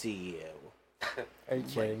to see you. Are you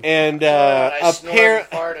kidding? And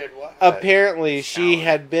apparently she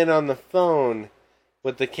had been on the phone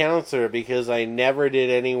with the counselor because I never did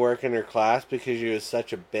any work in her class because she was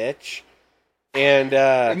such a bitch. And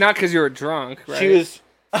not because you were drunk, right? she was...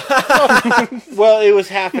 well, it was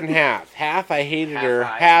half and half. Half I hated her.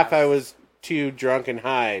 Half I was too drunk and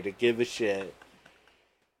high to give a shit.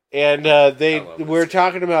 And they were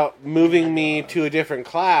talking about moving me to a different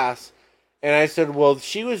class. And I said, well,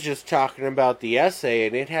 she was just talking about the essay,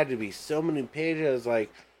 and it had to be so many pages. I was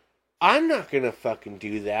like, I'm not going to fucking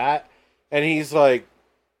do that. And he's like,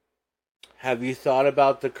 have you thought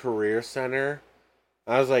about the Career Center?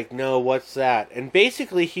 I was like, no, what's that? And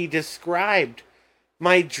basically he described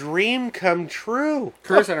my dream come true.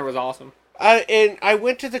 Career Center was awesome. And I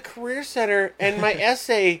went to the Career Center, and my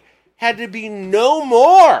essay had to be no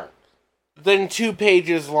more than 2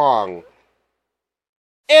 pages long.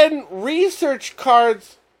 And research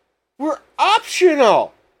cards were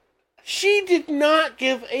optional. She did not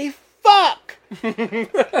give a fuck. And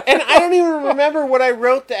I don't even remember what I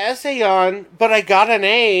wrote the essay on, but I got an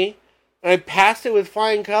A, and I passed it with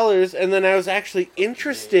flying colors, and then I was actually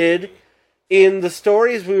interested in the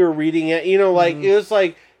stories we were reading. It was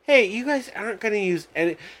like, hey, you guys aren't going to use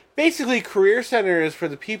any... Basically, Career Center is for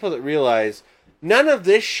the people that realize none of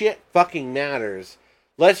this shit fucking matters.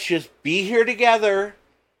 Let's just be here together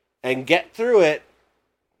and get through it.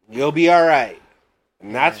 You'll be alright.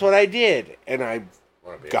 And that's what I did. And I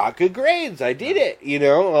got good grades. I did it,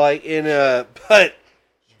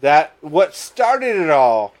 but what started it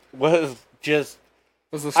all was just...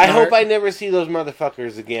 I hope I never see those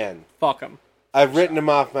motherfuckers again. Fuck them. I've written them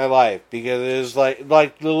off my life because it was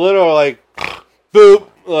like the little boop,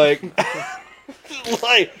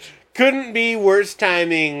 couldn't be worse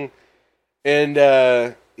timing, and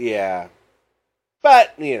yeah.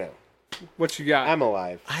 But what you got? I'm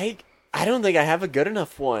alive. I don't think I have a good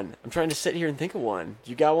enough one. I'm trying to sit here and think of one.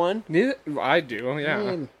 You got one? I do. Yeah. I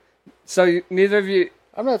mean, so neither of you.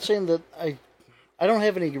 I'm not saying that I don't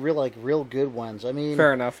have any real good ones. I mean,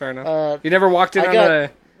 Fair enough. You never walked in on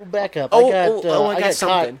a. Back up. I got got caught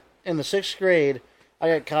something. in the 6th grade. I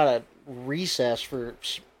got caught at recess for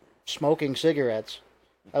smoking cigarettes.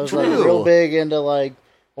 I was real big into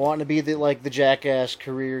wanting to be the jackass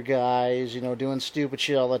career guys, doing stupid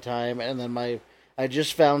shit all the time. And then I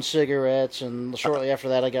just found cigarettes, and shortly after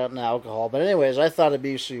that I got into alcohol. But anyways, I thought it'd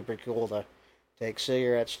be super cool to take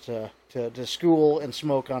cigarettes to school and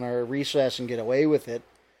smoke on our recess and get away with it.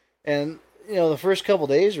 And the first couple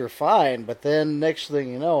days were fine, but then next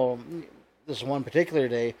thing you know, this one particular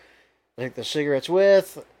day, I take the cigarettes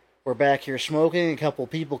with, we're back here smoking, a couple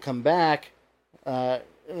people come back, and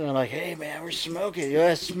they're like, hey man, we're smoking, you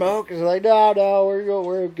want to smoke? And they're like, no,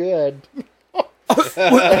 we're good.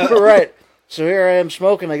 Right. So here I am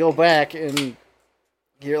smoking, I go back, and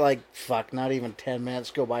you're like, fuck, not even 10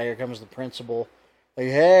 minutes go by, here comes the principal. Like,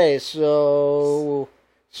 hey, so...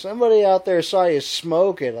 somebody out there saw you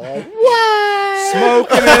smoking. I'm like, what?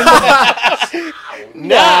 Smoking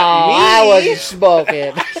No, I wasn't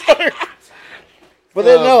smoking. But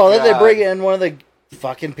then, then they bring in one of the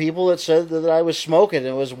fucking people that said that I was smoking.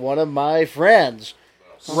 It was one of my friends.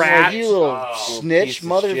 Rat. Like, you little snitch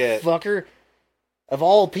motherfucker. Of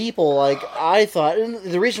all people, I thought, and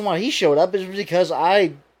the reason why he showed up is because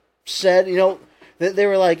I said, they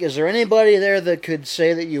were like, is there anybody there that could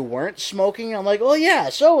say that you weren't smoking? I'm like, oh yeah,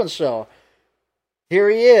 so-and-so. Here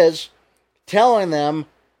he is, telling them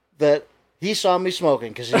that he saw me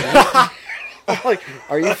smoking. I'm like,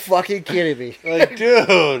 are you fucking kidding me? Like,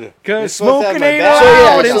 dude. Because smoking ain't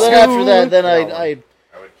allowed in so then school. after that, then I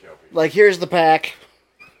would kill people. here's the pack.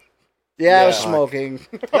 Yeah, I was smoking.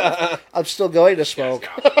 I'm still going to smoke.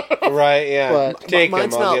 Right, yeah. But take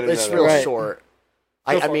mine's him, I'll not. get It's another real one. short.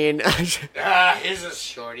 I mean, His is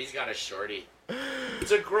short. He's got a shorty.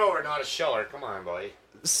 It's a grower, not a sheller. Come on, buddy.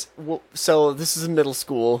 so this is a middle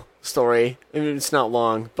school story. I mean, it's not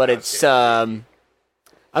long, but it's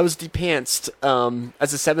I was depantsed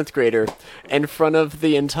as a 7th grader in front of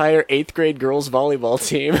the entire 8th grade girls volleyball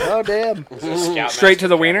team. Oh, damn. Straight to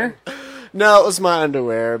the wiener? No, it was my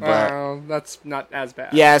underwear, but That's not as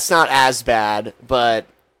bad. yeah, it's not as bad, but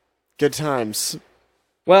good times.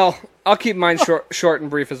 Well, I'll keep mine short and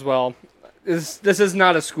brief as well. This is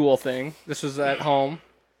not a school thing. This was at home.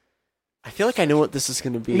 I feel like I know what this is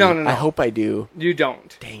going to be. No. I hope I do. You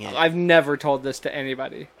don't. Dang it. I've never told this to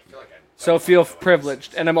anybody. So feel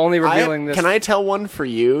privileged, and I'm only revealing this. Can I tell one for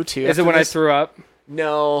you, too? Is it when I threw up?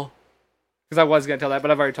 No. Because I was going to tell that,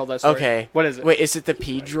 but I've already told that story. Okay. What is it? Wait, is it the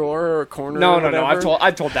pee drawer or corner? No. or whatever?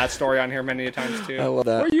 I've told that story on here many times, too. I love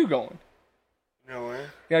that. Where are you going? Nowhere. You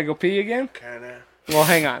gotta go pee again? Kinda. Well,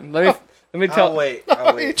 hang on. Let me tell. I'll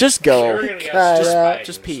wait. Just go. We're gonna go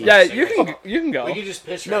Just pee. Yeah, you can go. We can just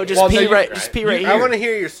piss. No, right just Well, pee no, you- right. Just pee right here. I want to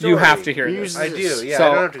hear your story. You have to hear this. I do. Yeah, I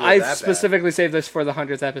So don't have to go I that bad. specifically saved this for the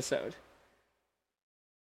 100th episode.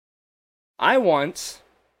 I once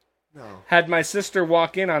had my sister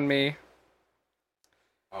walk in on me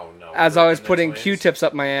Oh no! as I was putting Q-tips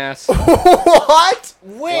up my ass. What?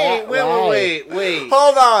 Wait. Wait.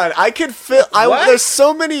 Hold on. I could fill. What? There's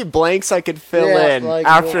so many blanks I could fill Yeah, in like,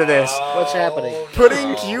 after what- this. What's happening?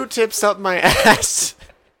 Putting Q-tips up my ass.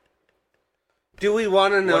 Do we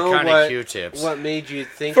want to know What kind of Q-tips? what made you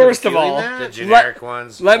think First of of doing all, that? The generic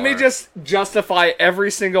ones. Let me or- just justify every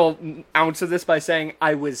single ounce of this by saying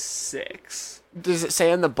I was 6. Does it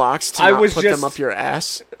say on the box to I not was put just- them up your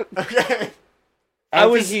ass? Okay. I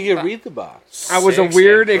was- think you could read the box. I was a 6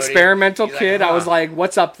 weird and putting- experimental he's like, kid. I was huh. like,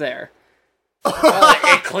 what's up there? Well,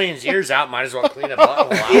 it cleans yours out. Might as well clean a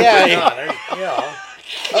butthole out. Yeah. Yeah.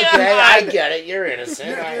 Okay, I get it. You're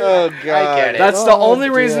innocent. Oh I god. get it. That's the Oh, only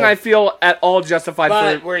reason dear. I feel at all justified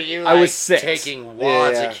But for. were you? I Like, was 6. taking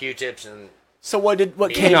wads Yeah. of Q-tips and So what Yeah.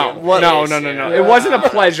 came? No, What? no. It wasn't a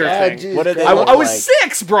pleasure thing. Jesus What did they Christ. look I was like?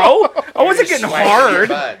 6, bro. I wasn't just getting sweating your hard.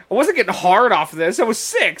 butt. I wasn't getting hard off of this. I was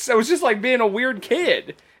 6. I was just like being a weird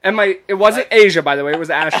kid. And it wasn't Asia, by the way. It was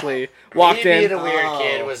Ashley. Walked Being in. a weird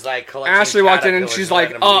kid was like collecting Ashley walked in and caterpillars she's and like,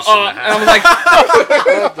 letting them loose in the and I house. was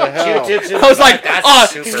like, What the hell? Q-tips in I was the like, butt,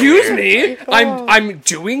 that's super excuse weird. me, I'm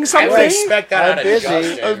doing I would something. expect that I'm out of busy.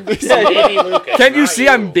 Justin. Maybe Lucas, Can't you not see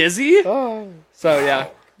I'm busy? So yeah,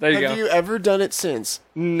 there you Have go. you ever done it since?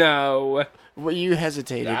 No, Well, you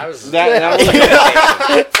hesitated. That was That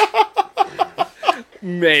was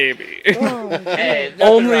maybe. hey, nothing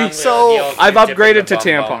Only- wrong with so the old I've Q-tip in upgraded the to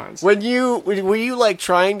bum bum. tampons. Were you like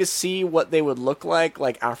trying to see what they would look like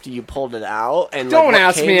after you pulled it out? And like, Don't what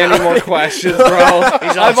ask came me out? any more questions, bro.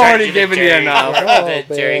 He's all I've trying already to given you Dairy- enough.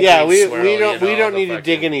 the Dairy yeah, Queen we swirl, don't you know, need the to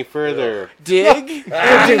dig fucking- any further. Dig?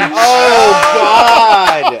 Oh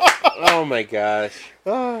god! Oh my gosh!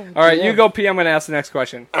 All right, you go pee. I'm gonna ask the next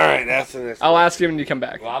question. All right, that's the next. I'll ask you when you come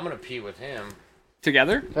back. Well, I'm gonna pee with him.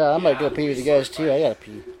 Together? Yeah, I might go pee with you guys too. I gotta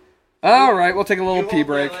pee. All right, we'll take a little pee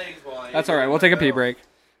break. That's all right. We'll take a pee break.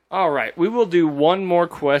 All right, we will do one more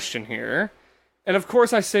question here. And of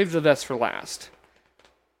course, I saved the best for last.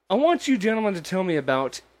 I want you gentlemen to tell me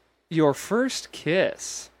about your first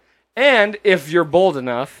kiss. And if you're bold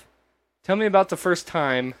enough, tell me about the first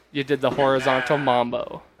time you did the horizontal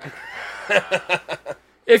mambo.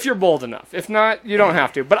 If you're bold enough. If not, you don't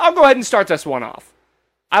have to. But I'll go ahead and start this one off.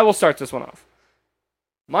 I will start this one off.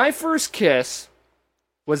 My first kiss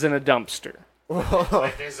was in a dumpster.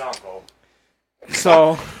 Like his uncle.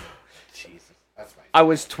 So That's fine. I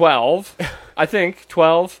was 12, I think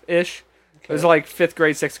 12-ish. It was like 5th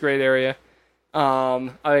grade, 6th grade area.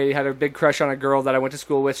 I had a big crush on a girl that I went to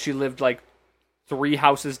school with. She lived like 3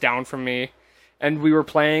 houses down from me, and we were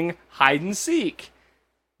playing hide and seek.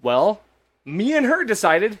 Well, me and her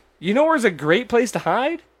decided, you know where's a great place to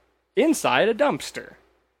hide? Inside a dumpster.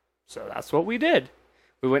 So that's what we did.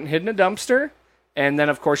 We went and hid in a dumpster, and then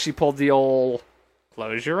of course she pulled the old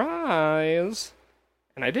close your eyes.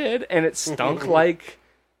 And I did, and it stunk like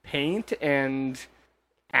paint and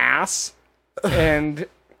ass, and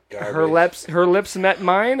her lips met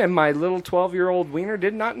mine, and my little 12-year-old wiener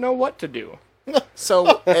did not know what to do.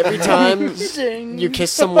 So every time you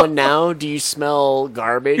kiss someone now, do you smell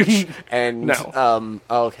garbage? And No.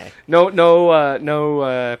 Oh, okay. No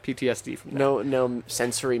PTSD from that. No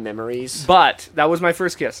sensory memories. But that was my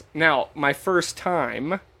first kiss. Now, my first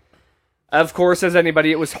time, of course, as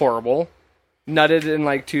anybody, it was horrible. Nutted in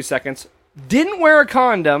like 2 seconds. Didn't wear a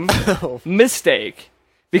condom. Mistake.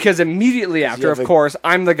 Because immediately after, have of course,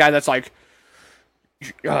 I'm the guy that's like,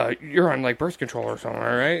 you're on like birth control or something,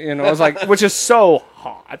 right? You know, I was like, which is so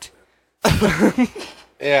hot.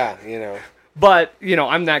 Yeah, you know. But, you know,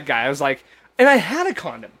 I'm that guy. I was like, and I had a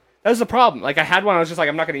condom. That was the problem. Like, I had one. I was just like,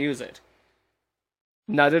 I'm not going to use it.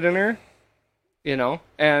 Nutted in her, you know,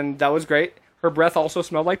 and that was great. Her breath also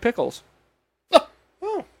smelled like pickles.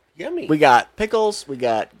 Oh, yummy. We got pickles. We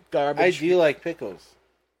got I garbage. do like pickles.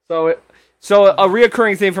 So a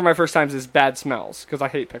reoccurring theme for my first times is bad smells because I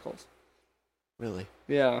hate pickles. Really?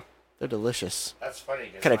 Yeah. They're delicious. That's funny.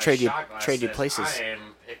 Kinda My trade you- shot glass trade you says, places. I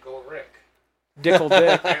am Pickle Rick. Dickle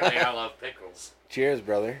dick. Apparently, I love pickles. Cheers,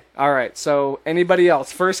 brother. All right. So anybody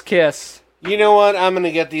else? First kiss. You know what? I'm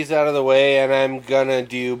gonna get these out of the way, and I'm gonna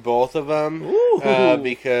do both of them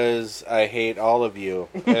because I hate all of you,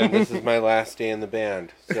 and this is my last day in the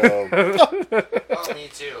band. So Oh, me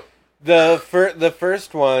too. the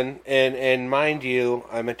first one, and mind you,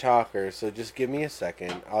 I'm a talker, so just give me a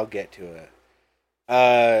second. I'll get to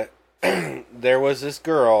it. There was this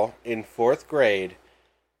girl in 4th grade,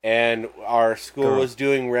 and our school was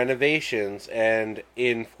doing renovations, and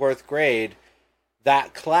in 4th grade,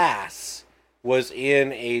 that class was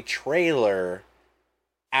in a trailer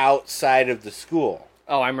outside of the school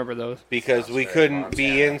Oh, I remember those. because we couldn't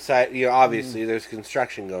be inside. You know, obviously there's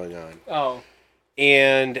construction going on, Oh.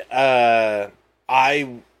 and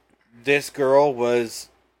this girl was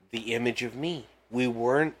the image of me. We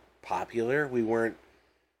weren't popular. We weren't,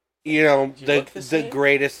 the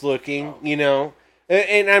greatest looking. You know,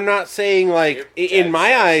 and I'm not saying like in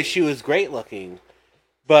my eyes she was great looking,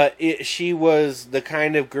 but she was the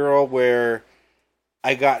kind of girl where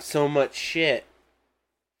I got so much shit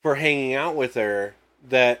for hanging out with her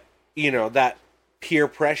that, that peer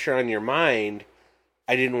pressure on your mind,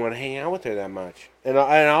 I didn't want to hang out with her that much. And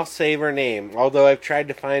I'll save her name. Although I've tried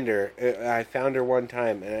to find her. I found her one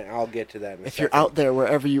time, and I'll get to that in a If second. you're out there,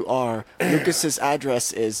 wherever you are, Lucas's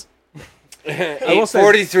address is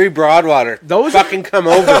 843 Broadwater. Those- Fucking come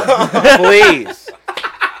over, please.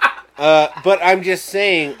 But I'm just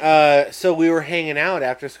saying, so we were hanging out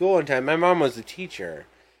after school one time. My mom was a teacher.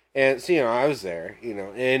 And, so, I was there,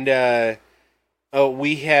 and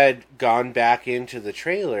we had gone back into the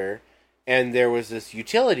trailer, and there was this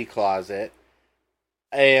utility closet,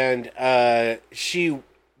 and she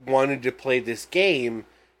wanted to play this game,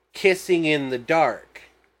 Kissing in the Dark.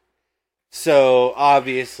 So,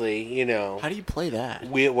 obviously, how do you play that?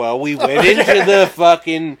 we went into the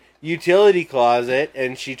fucking utility closet,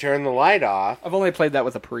 and she turned the light off, I've only played that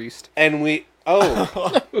with a priest. and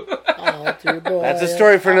Oh, dear boy. that's a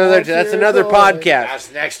story for another. That's dear another boy.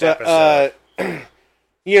 podcast. That's next But,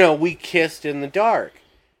 episode. we kissed in the dark,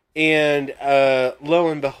 and lo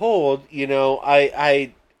and behold,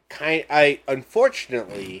 I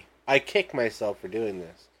unfortunately I kick myself for doing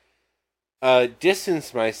this.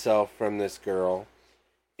 Distanced myself from this girl,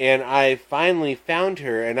 and I finally found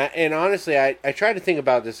her. And honestly, I tried to think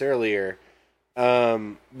about this earlier.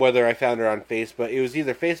 Whether I found her on Facebook. It was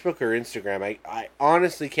either Facebook or Instagram. I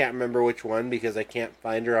honestly can't remember which one because I can't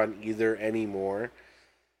find her on either anymore.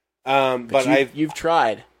 But you've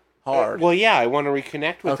tried hard. well, yeah, I want to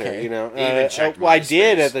reconnect with her. Okay. Even checked I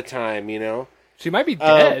did MySpace. at the time. She might be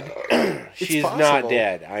dead. She's not possible.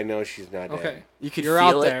 dead. I know she's not dead. Okay. you could You're feel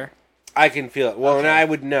out it. there. I can feel it. Well, and I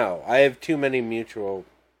would know. I have too many mutual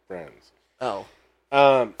friends. Oh,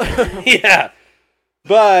 Yeah.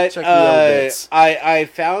 But Check the old bits. I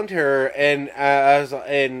found her, and I was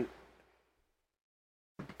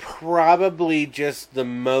probably just the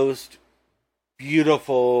most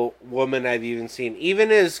beautiful woman I've even seen.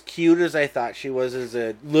 Even as cute as I thought she was as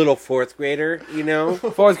a little 4th grader,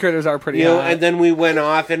 4th graders are pretty hot. and then we went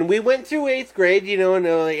off, and we went through 8th grade, and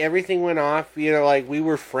like everything went off, like we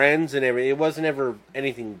were friends and everything. It wasn't ever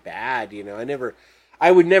anything bad,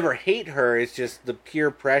 I would never hate her. It's just the pure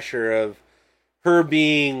pressure of her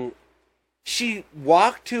she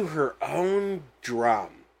walked to her own drum,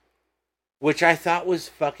 which I thought was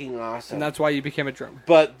fucking awesome. And that's why you became a drummer.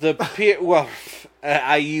 But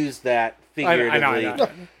I use that figuratively. I know.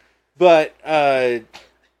 But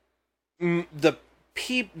the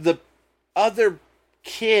other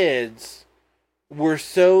kids were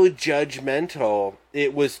so judgmental.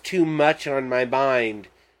 It was too much on my mind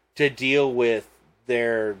to deal with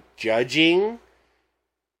their judging,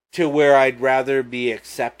 to where I'd rather be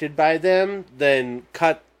accepted by them than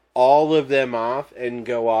cut all of them off and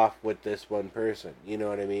go off with this one person. You know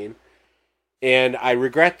what I mean? And I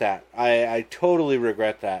regret that. I totally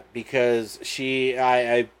regret that, because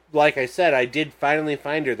I like I said, I did finally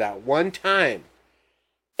find her that one time.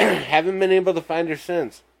 Haven't been able to find her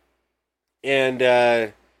since.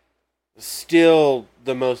 And still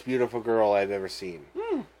the most beautiful girl I've ever seen.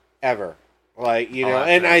 Ever. Like, I'll have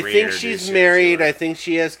and to I think reintroduce she's you married. to her. I think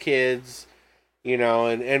she has kids, and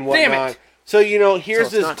Damn whatnot. it. So, here's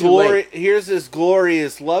it's this not too late. here's this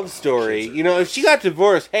glorious love story. If she got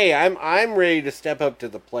divorced, hey, I'm ready to step up to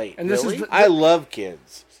the plate. And this is I love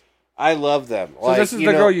kids. I love them. so this is the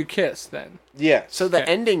girl you kissed then. Yes. so the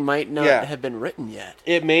Okay. ending might not Yeah. have been written yet.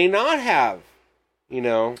 It may not have.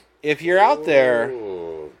 If you're out there,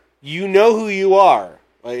 Ooh. you know who you are.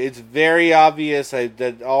 Like, it's very obvious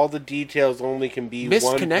that all the details only can be Missed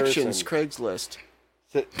one connections, person. Craigslist.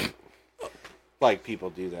 So, like people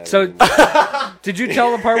do that. So, anymore. did you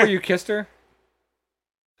tell the part where you kissed her?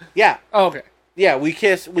 yeah, Oh, okay. yeah, we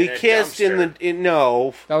kissed. We In a kissed in dumpster. the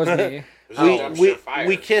no. That was me.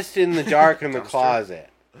 We kissed in the dark in the closet.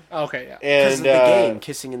 Okay, yeah. Because And of the game,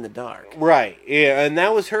 Kissing in the Dark. right, yeah, and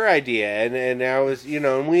that was her idea, and I was,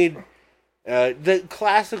 and we'd the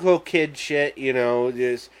classical kid shit,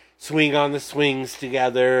 just swing on the swings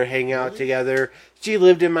together, hang out together. She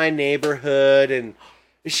lived in my neighborhood, and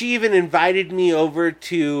she even invited me over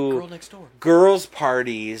to Girl next door. girls'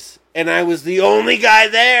 parties, and I was the only guy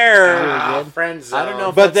there. Friends. I don't know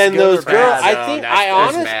if But that's then good those or girls, bad. I think,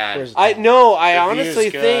 that's bad. Where's- I The honestly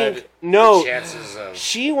view's good, think no. the chances of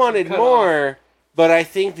She wanted more, but I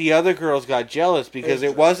think the other girls got jealous because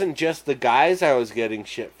it wasn't just the guys I was getting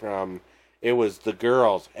shit from; it was the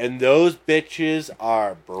girls, and those bitches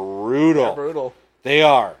are brutal. Brutal. They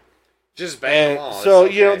are. just bang And them all. so,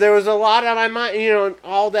 It's okay. there was a lot on my mind,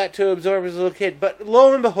 all that to absorb as a little kid. But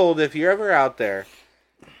lo and behold, if you're ever out there,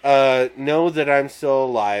 know that I'm still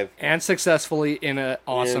alive. And successfully in an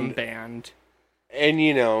awesome And- band. And,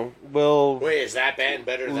 we'll... Wait, is that band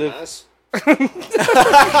better than Live- us?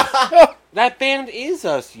 That band is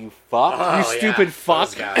us, you fuck. You stupid fuck.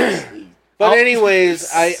 Those guys. But anyways,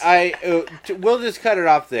 we'll just cut it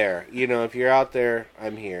off there. If you're out there,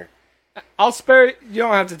 I'm here. I'll spare you.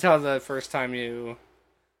 Don't have to tell the first time you...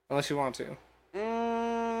 Unless you want to.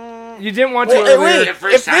 You didn't want to Well, earlier. wait,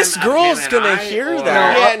 first if this time of girl's him and gonna I, hear or-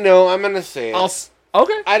 that, Yeah, no, I'm gonna say it.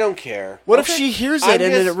 Okay. I don't care. what if she hears I'm it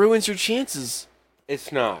and then it just- ruins your chances?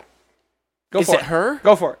 It's not. Go Is for it her?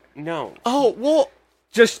 Go for it. No. Oh, well,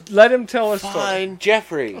 Just let him tell his story. fine.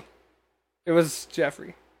 Jeffrey. It was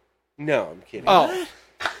Jeffrey. No, I'm kidding. Oh.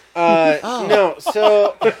 No,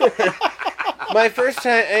 so my first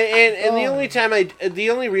time, and the only time the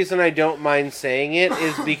only reason I don't mind saying it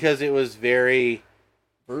is because it was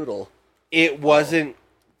Brutal. it wasn't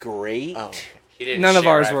great. Oh. He didn't None of shit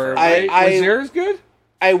ours right were. for I- him. Was yours good?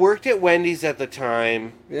 I worked at Wendy's at the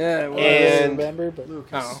time. Yeah, it was. I And remember, but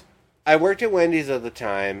Oh. I worked at Wendy's at the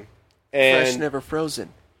time, Fresh, and never frozen.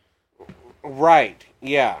 right,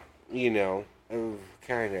 yeah,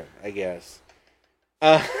 kind of, I guess.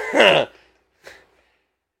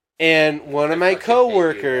 And one of my fucking hate you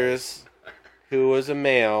coworkers, who was a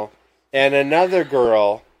male, and another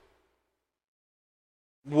girl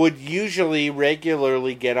would usually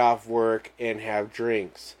regularly get off work and have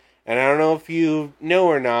drinks. And I don't know if you know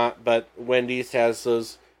or not, but Wendy's has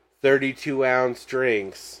those 32-ounce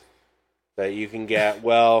drinks that you can get.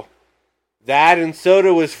 Well, that and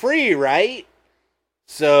soda was free, right?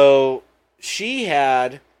 So she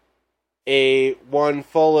had a one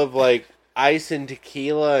full of like ice and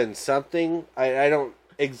tequila and something. I don't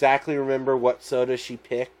exactly remember what soda she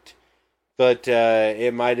picked, but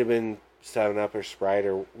it might have been 7-Up or Sprite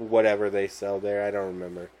or whatever they sell there. I don't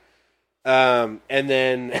remember. And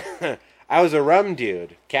then I was a rum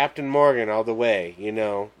dude, Captain Morgan all the way,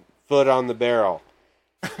 foot on the barrel.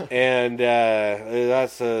 And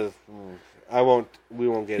that's we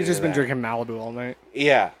won't get He's into just been that. drinking Malibu all night.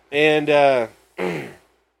 Yeah, and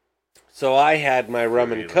so I had my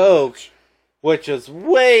rum and coke, which was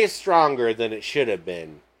way stronger than it should have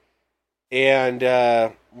been. And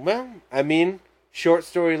short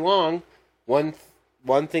story long, one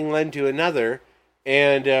thing led to another,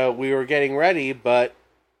 and we were getting ready. But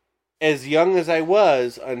as young as I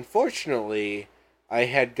was, unfortunately, I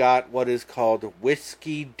had got what is called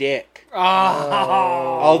whiskey dick. Oh.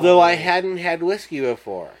 Although I hadn't had whiskey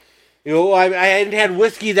before. I hadn't had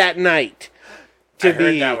whiskey that night. I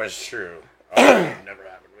heard that was true. Oh, never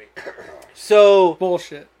happened to me. So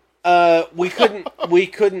Bullshit. we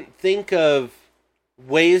couldn't think of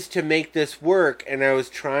ways to make this work, and I was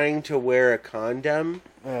trying to wear a condom.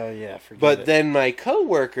 yeah, forget But it. then my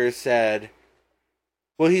coworker said,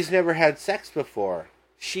 "Well, he's never had sex before."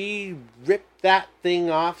 She ripped that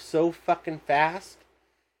thing off so fucking fast,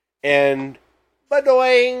 and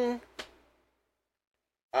badoing.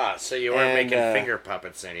 So you weren't And, making finger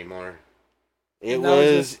puppets anymore. It No,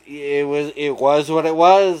 was what it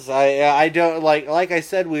was. I don't like I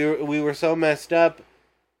said, we were so messed up.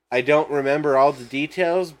 I don't remember all the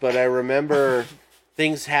details, but I remember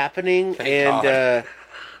things happening, and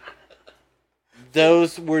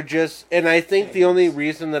those were just. And I think the only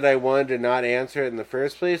reason that I wanted to not answer it in the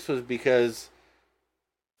first place was because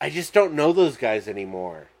I just don't know those guys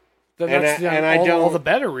anymore. That's all the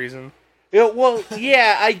better reason. Yeah, well,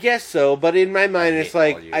 yeah, I guess so. But in my mind, it's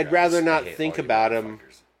like all you I'd guys. rather I not hate think all you about them.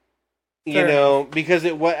 motherfuckers. You Fair know, because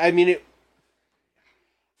it. What I mean,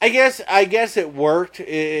 I guess it worked.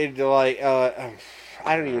 It like I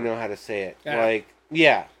don't even know how to say it. Yeah. Like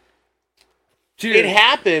yeah, Dude, it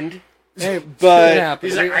happened. Hey, but it happened.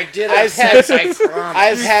 He's like, I did I've it. had I promise.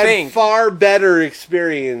 I've had think. far better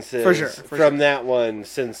experiences For sure, from that one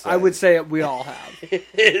since then. I would say we all have.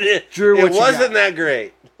 it, Drew, it what you wasn't got? that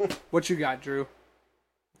great. What you got, Drew?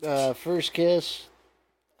 First kiss.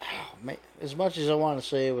 Oh, man, as much as I want to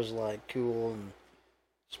say it was like cool and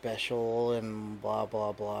special and blah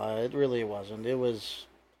blah blah, it really wasn't. It was.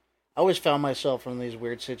 I always found myself in these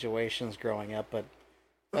weird situations growing up, but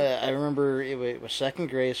I remember it was second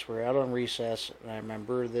grade. We're out on recess, and I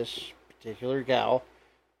remember this particular gal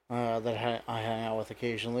that I hang out with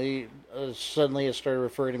occasionally. Suddenly, it started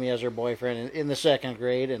referring to me as her boyfriend in the second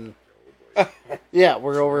grade, and yeah,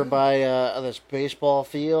 we're over by this baseball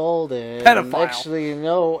field, and Pedophile. next thing you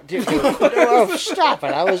know, dude, oh, stop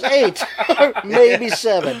it! I was 8, maybe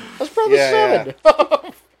 7. I was probably Yeah,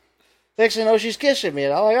 7. Next thing you know, she's kissing me,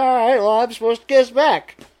 and I'm like, all right, well, I'm supposed to kiss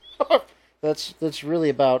back. That's really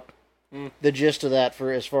about the gist of that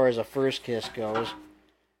for as far as a first kiss goes.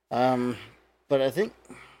 But I think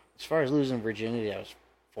as far as losing virginity, I was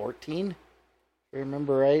 14. If I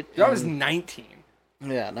remember right. I was And- 19.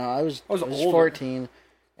 yeah, no, I was older. 14,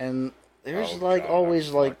 and there's Oh, like God, always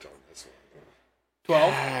I'm like fucked on this one.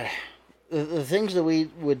 12. God, the things that we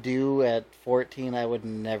would do at 14, I would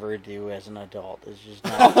never do as an adult. It's just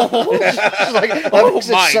not. It's just like, that Oh makes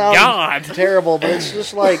it my sound God. terrible, but it's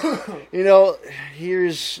just like,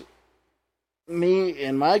 here's me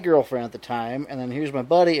and my girlfriend at the time, and then here's my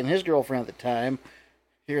buddy and his girlfriend at the time.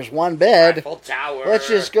 Here's one bed. Eiffel Tower. Let's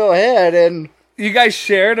just go ahead and You guys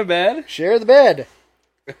shared a bed? share the bed.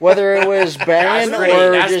 Whether it was banging pretty-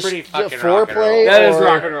 or that's just pretty fucking rock and foreplay, roll. That is or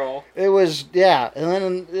rock and roll. it was and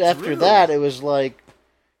then after that it was like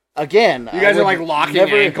again. You guys I are would like locking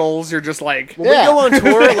never, ankles. You're just like, When Yeah. we go on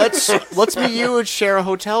tour, let's me, you, and share a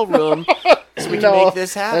hotel room so we can No, make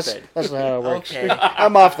this happen. That's not how it works. Okay.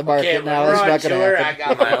 I'm off the market Okay, now. when It's we're not on going tour, to I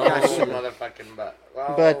happen. got my own motherfucking butt.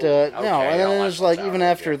 Well, But no, okay, and I'll then it watch was the like tower even with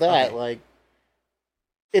after you. that, like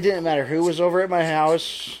it didn't matter who was over at my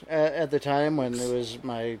house at the time when it was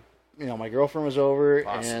my my girlfriend was over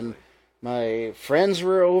Possibly. and my friends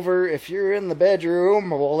were over. If you're in the bedroom,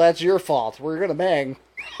 well, that's your fault. We're gonna bang.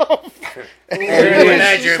 You're in the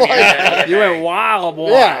bedroom, yeah. you went wild,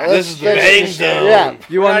 boy. Yeah, This is the that's bang just- zone. Yeah.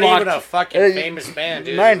 You We're not unlocked. even a fucking Uh, famous band,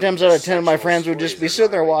 dude. 9 times out of 10, my Sexual friends would just be stories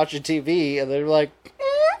sitting there about it. watching TV, and they're like,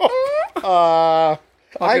 I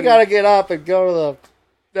gotta get up and go to the.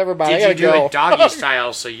 Never mind, I Did you gotta do go. it doggy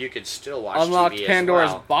style so you could still watch Unlocked TV Pandora's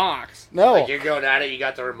as well? box. No, Like you're going at it, you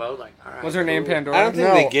got the remote, like, all right. Was her name cool. Pandora? I don't think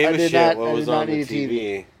No, they gave I a did shit not- what I was did not on the need a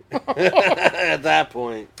TV. At that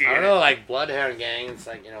point. I don't know, like Bloodhound Gang, it's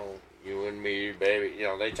like, you and me, baby.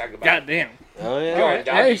 They talk about God damn. Oh yeah. going Alright,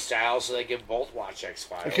 doggy hey. style so they can both watch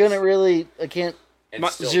X-Files. I can't and My-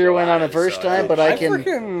 still zero go in at on the it, first so time, but I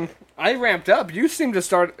can I ramped up. You seemed to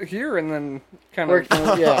start here and then kind work.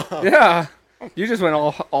 of. Yeah, Yeah. You just went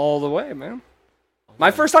all the way, man.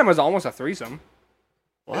 My first time was almost a threesome.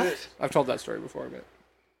 What? I've told that story before, but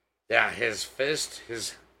Yeah, his fist,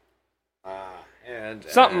 his hand.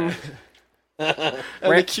 something. And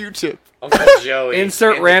the Q-tip. Uncle Joey.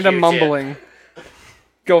 Insert and the random Q-tip. mumbling.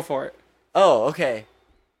 Go for it. Oh, okay.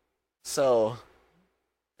 So,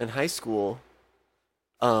 in high school,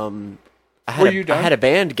 I Were you done? had a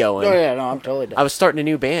band going. oh yeah, no, I'm totally done. I was starting a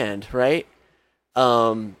new band, right?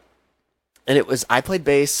 And it was I played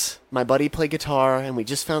bass, my buddy played guitar, and we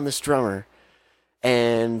just found this drummer.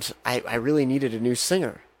 And I really needed a new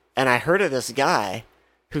singer. And I heard of this guy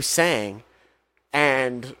who sang,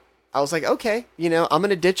 and I was like, okay, I'm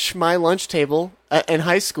gonna ditch my lunch table in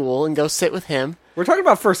high school and go sit with him. We're talking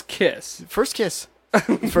about first kiss. First kiss.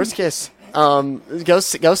 First kiss. Go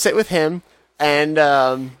sit with him, and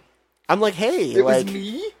I'm like, hey,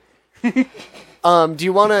 me? do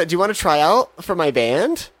you wanna try out for my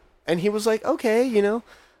band? And he was like, okay, I'm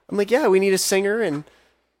like, yeah, we need a singer. And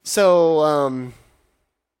so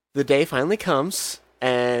the day finally comes,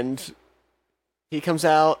 and he comes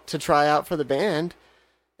out to try out for the band,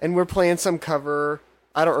 and we're playing some cover.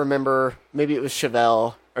 I don't remember, maybe it was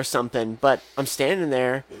Chevelle or something, but I'm standing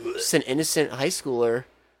there, just an innocent high schooler,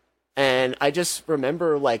 and I just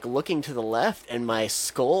remember like looking to the left and my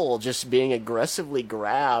skull just being aggressively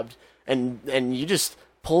grabbed, and you just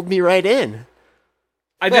pulled me right in.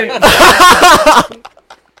 I didn't.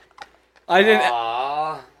 I didn't.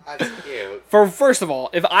 Aw, that's cute. First of all,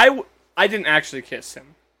 if I didn't actually kiss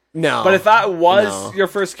him, No. but if that was No. your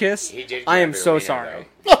first kiss, He did I am grab your so wiener,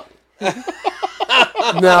 sorry.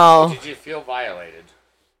 No. Did you feel violated?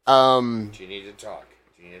 Um, Do you need to talk?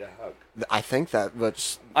 Do you need a hug? I think that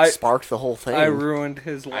what I- sparked the whole thing. I ruined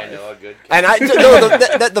his life. I know a good kid.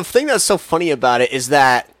 And the thing that's so funny about it is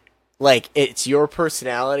that, like, it's your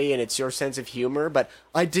personality and it's your sense of humor, but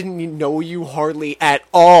I didn't know you hardly at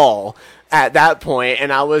all at that point,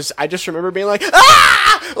 and I just remember being like,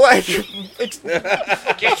 ah! Like, it's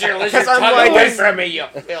Get your lizard 'Cause I'm tongue like- away from me, you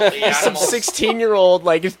filthy some animal. 16-year-old,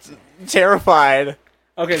 like, terrified.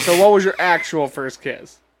 Okay, so what was your actual first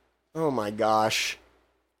kiss? Oh my gosh.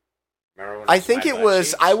 Remember when I was think my it butt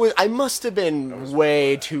was, cheeks? I must have been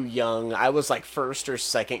way too young. I was like 1st or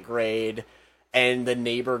 2nd grade, and the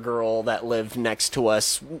neighbor girl that lived next to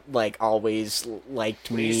us, like, always liked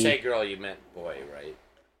When me. you say girl, you meant boy, right?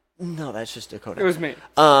 No, that's just Dakota. It was me.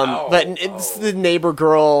 But it's the neighbor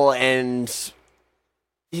girl, and,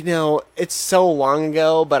 you know, it's so long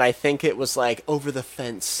ago, but I think it was like over the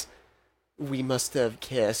fence. We must have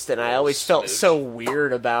kissed, and I always felt smooch. so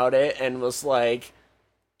weird about it, and was like,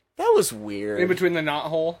 that was weird. In between the knot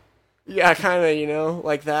hole. Yeah, kind of, you know,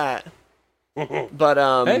 like that.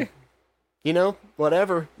 But, Hey. you know,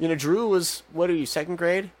 whatever. You know, Drew was, what are you, 2nd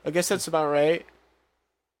grade? I guess that's about right.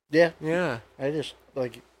 Yeah, Yeah. I just,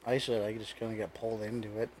 like I said, I just kind of got pulled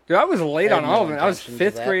into it. Dude, I was late I on had all no of it. I was intention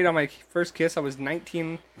to 5th that. grade on my first kiss. I was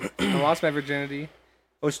 19. I lost my virginity.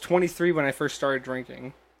 I was 23 when I first started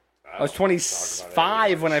drinking. I was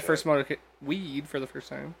 25 when I first smoked weed for the first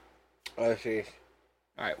time. Oh, jeez.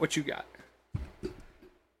 All right, what you got?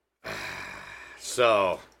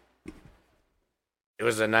 So, it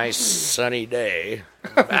was a nice sunny day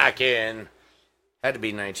back in, had to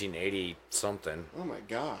be 1980 something. Oh my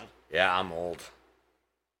god. Yeah, I'm old.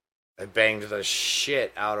 I banged the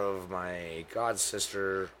shit out of my god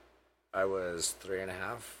sister. I was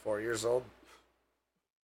 3.5, 4 years old.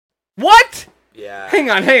 What? Yeah. Hang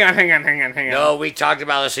on. No, we talked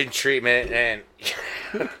about this in treatment, and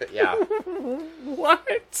yeah.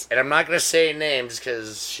 What? And I'm not gonna say names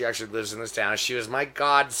because she actually lives in this town. She was my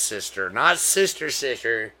god sister, not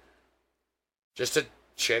sister. Just a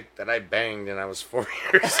chick that I banged, and I was 4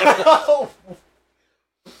 years old.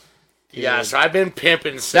 Yeah, so I've been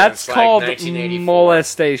pimping since That's like called 1984.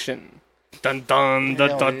 molestation. Dun dun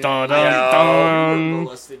dun dun dun dun.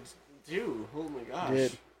 Molested too. Oh my gosh.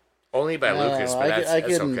 Dude, Only by No, Lucas, but I that's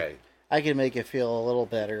couldn't- okay. I can make it feel a little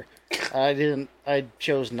better. I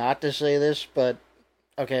chose not to say this, but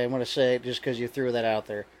okay, I'm going to say it just because you threw that out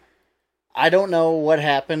there. I don't know what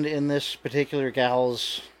happened in this particular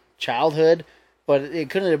gal's childhood, but it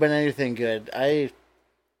couldn't have been anything good. I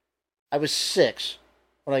was 6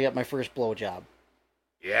 when I got my first blowjob.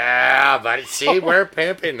 Yeah, but see, we're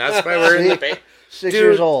pimping. That's why we're in the ba- 6 Dude.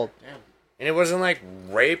 years old. And it wasn't like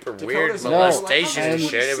rape or weird Dakota's molestation and and-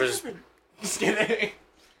 shit. It was Just kidding.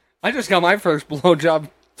 I just got my first blowjob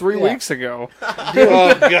 3 Yeah. weeks ago.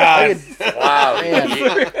 Oh, God. wow.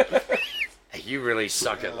 Man. You really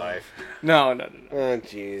suck at life. No. Oh,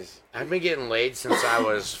 jeez. I've been getting laid since I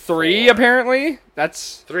was 3 4. apparently.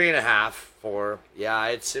 That's 3.5, 4. Yeah,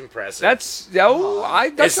 it's impressive. that's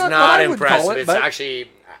that's it's not, not what I would impressive. call it. It's But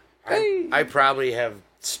actually, Hey. I probably have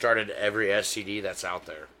started every STD that's out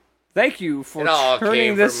there. thank you for It all turning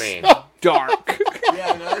came this from me. dark.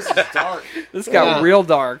 Yeah, no, this is dark. This got real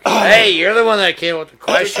dark. Hey, you're the one that came with the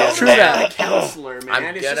question. True man. that. Counselor, man.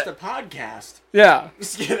 I'm it's gonna- just a podcast. Yeah.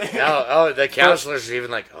 Just kidding. Oh, the counselors are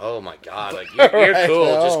even like, oh my god, like you're Right. cool,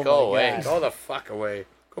 Oh just go my away, God. go the fuck away,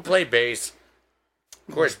 go play bass.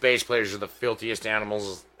 Of course, bass players are the filthiest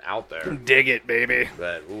animals out there, Dig it, baby.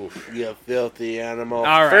 but oof. You filthy animal.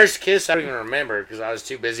 All right. First kiss, I don't even remember because I was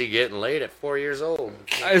too busy getting laid at 4 years old.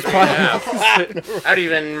 It's probably- I don't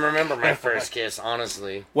even remember my first kiss,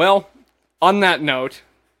 honestly. Well, on that note,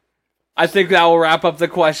 I think that will wrap up the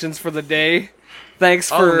questions for the day. Thanks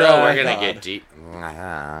for. Oh no, we're gonna get deep.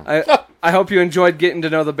 I hope you enjoyed getting to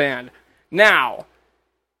know the band. Now,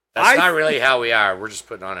 That's I- not really how we are. We're just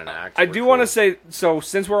putting on an act. I We're do want to cool. say, so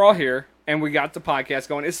since we're all here and we got the podcast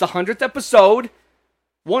going, it's the 100th episode.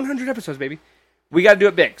 100 episodes, baby. We got to do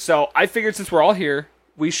it big. So I figured since we're all here,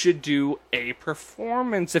 we should do a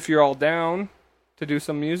performance if you're all down to do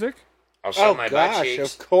some music. I'll show Oh, my butt gosh,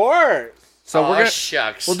 cheeks. of course. So we're gonna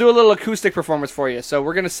shucks. we'll do a little acoustic performance for you. So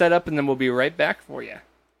we're gonna set up and then we'll be right back for you.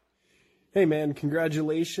 Hey man,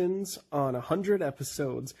 congratulations on 100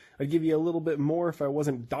 episodes. I'd give you a little bit more if I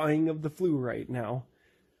wasn't dying of the flu right now.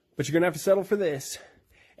 But you're gonna have to settle for this.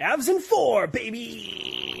 Avs in 4,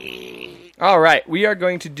 baby! All right, we are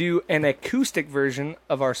going to do an acoustic version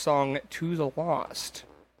of our song "To the Lost."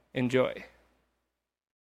 Enjoy.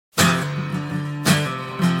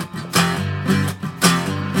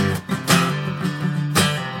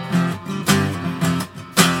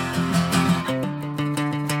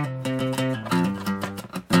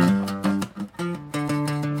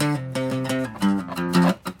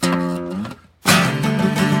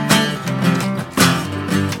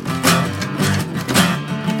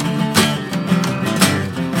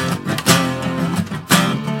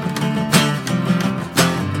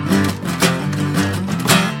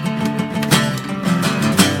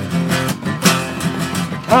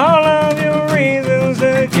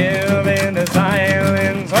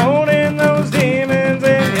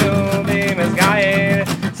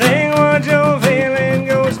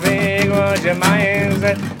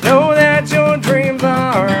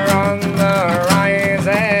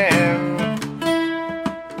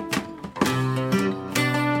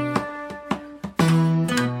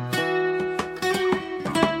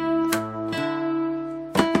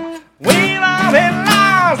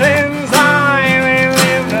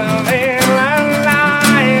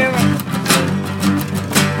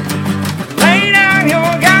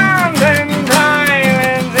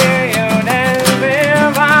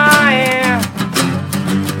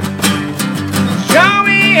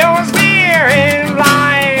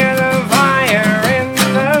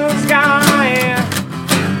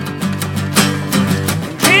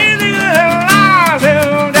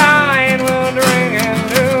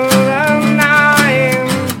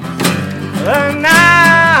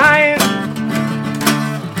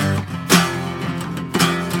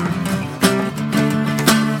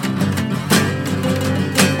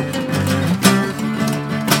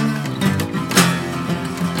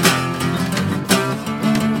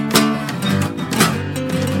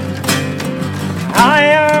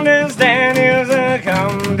 I understand you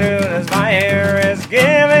succumb to this virus,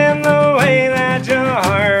 given the way that your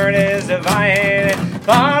heart is divided.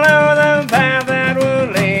 Follow the path that will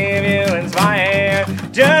leave you inspired.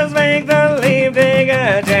 Just make the leap, take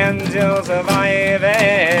a chance, you'll survive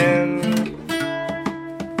it.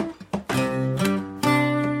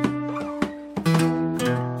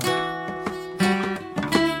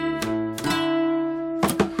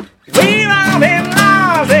 We've all been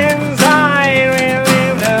lost inside, we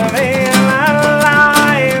live to feel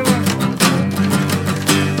alive.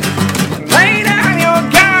 Lay down your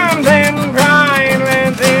guns and cry,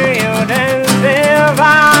 let's hear you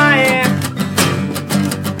testify.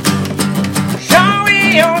 Show me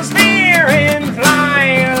your spirit, fly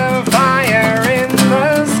the fire in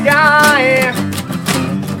the sky.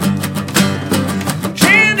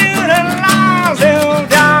 Cheer to the lost who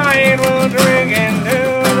died, we'll drink into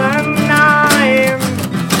the night.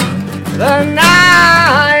 The night.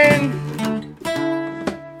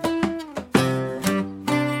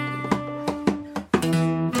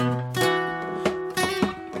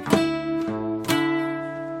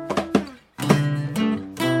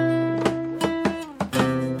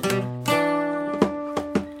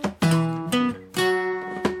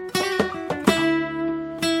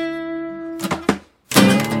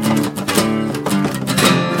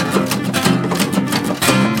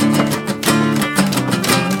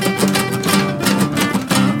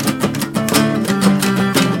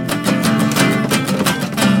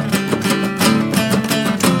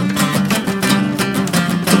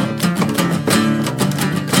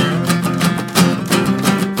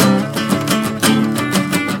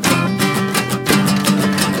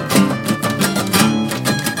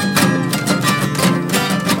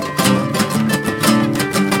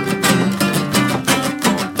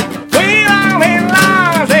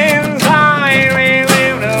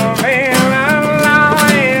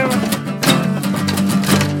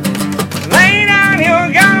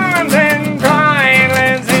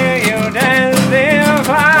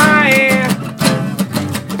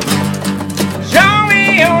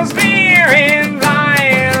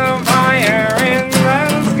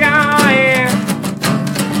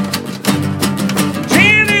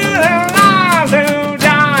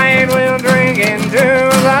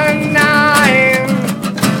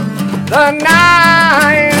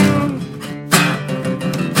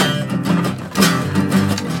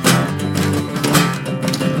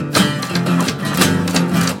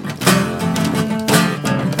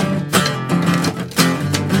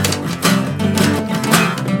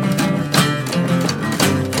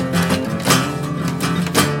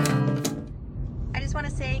 I just want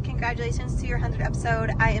to say congratulations to your 100th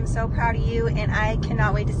episode. I am so proud of you, and I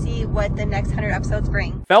cannot wait to see what the next 100 episodes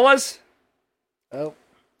bring. Fellas, Oh,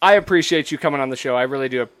 I appreciate you coming on the show. I really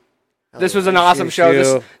do. This yeah. was an awesome Cheers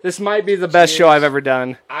show. to- This might be the best show I've ever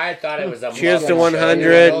done. I thought it was a Cheers to Muppet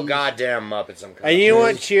 100. show. No goddamn Muppets. I'm And you know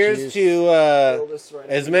what? Cheers to Cheers.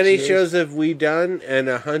 as many Cheers. shows have we done and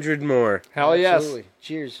 100 more. Hell yes. absolutely.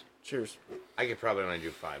 Cheers. Cheers. I could probably only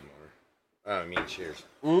do 5 more. I mean, cheers.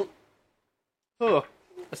 Oh,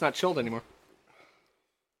 that's not chilled anymore.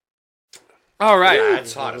 All right. Yeah,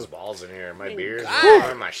 it's hot as balls in here. My beer's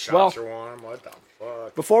warm. My shots are warm. What the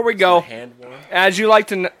fuck? Before we go, Hand warm. as you like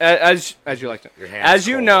to, as you like to, Your hand's as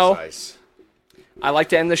you cold know, as ice. I like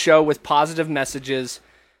to end the show with positive messages.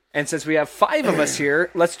 And since we have 5 of us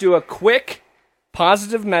here, let's do a quick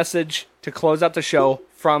positive message to close out the show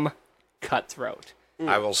from Cutthroat.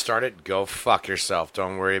 I will start it. Go fuck yourself.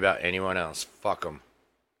 Don't worry about anyone else. Fuck them.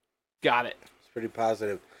 Got it. It's pretty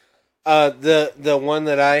positive. The one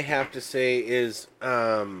that I have to say is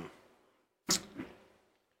go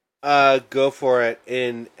for it,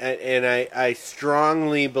 and I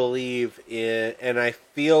strongly believe in, and I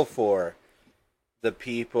feel for the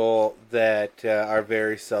people that are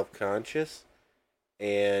very self-conscious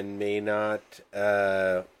and may not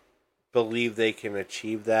believe they can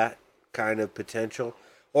achieve that kind of potential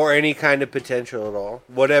or any kind of potential at all,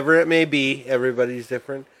 whatever it may be. Everybody's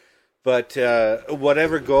different. But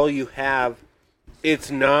whatever goal you have, it's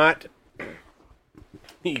not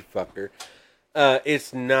you fucker.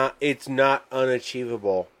 It's not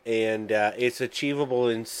unachievable, and it's achievable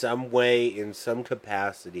in some way, in some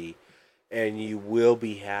capacity, and you will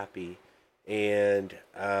be happy. And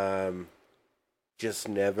just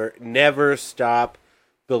never stop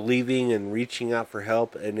believing and reaching out for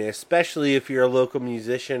help. And especially if you're a local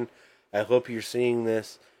musician, I hope you're seeing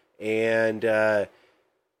this. And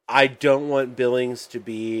I don't want Billings to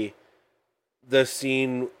be the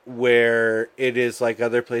scene where it is like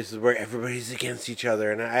other places where everybody's against each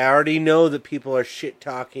other. And I already know that people are shit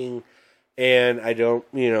talking, and I don't,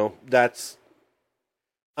 that's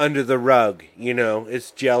under the rug.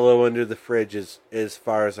 It's Jell-O under the fridge as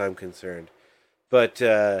far as I'm concerned. But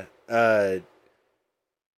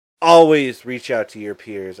always reach out to your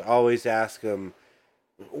peers. Always ask them,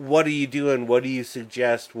 what are you doing? What do you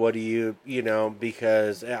suggest? What do you,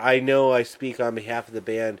 because I know I speak on behalf of the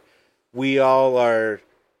band. We all are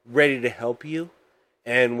ready to help you,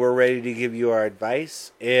 and we're ready to give you our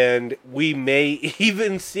advice. And we may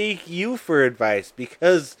even seek you for advice,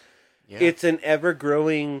 because it's an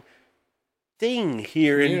ever-growing thing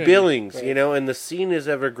here in Billings, right. And the scene is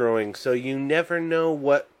ever-growing, so you never know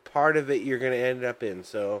what part of it you're going to end up in.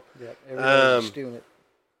 So, everybody's just doing it.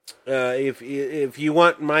 If you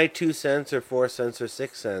want my 2 cents or 4 cents or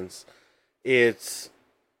 6 cents, it's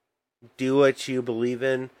do what you believe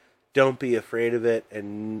in. Don't be afraid of it,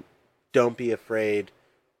 and don't be afraid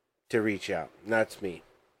to reach out. And that's me.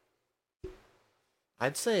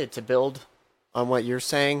 I'd say to build on what you're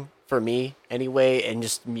saying, for me anyway, and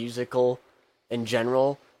just musical in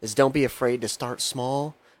general, is don't be afraid to start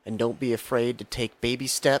small, and don't be afraid to take baby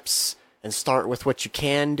steps and start with what you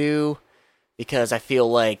can do. Because I feel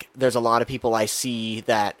like there's a lot of people I see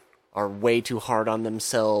that are way too hard on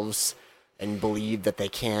themselves and believe that they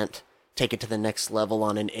can't take it to the next level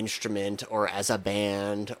on an instrument or as a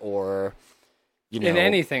band or, in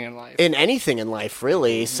anything in life. In anything in life,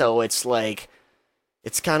 really. Mm-hmm. So it's like,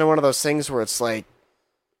 it's kind of one of those things where it's like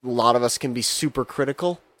a lot of us can be super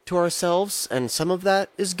critical to ourselves, and some of that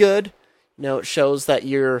is good. It shows that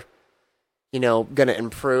you're, going to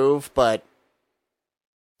improve, but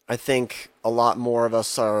I think a lot more of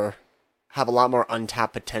us have a lot more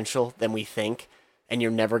untapped potential than we think, and you're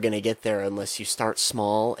never going to get there unless you start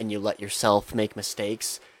small and you let yourself make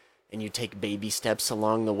mistakes and you take baby steps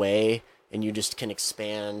along the way, and you just can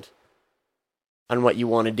expand on what you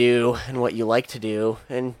want to do and what you like to do,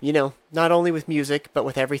 and not only with music but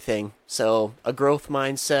with everything. So a growth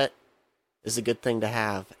mindset is a good thing to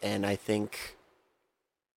have, and I think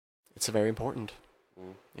it's very important.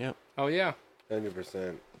 Yeah. Oh yeah.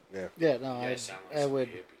 100%. Yeah. Yeah, no, I would.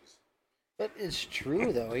 But it's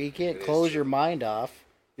true, though. You can't close your mind off.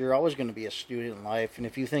 You're always going to be a student in life, and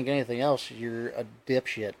if you think anything else, you're a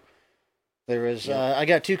dipshit. There is, I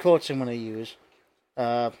got 2 quotes I'm going to use.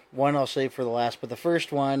 One I'll save for the last, but the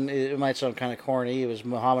first one, it might sound kind of corny. It was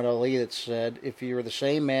Muhammad Ali that said, if you were the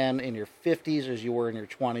same man in your 50s as you were in your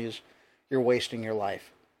 20s, you're wasting your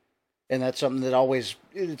life. And that's something that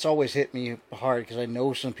it's always hit me hard, because I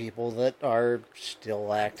know some people that are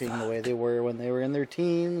still acting the way they were when they were in their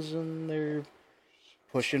teens, and they're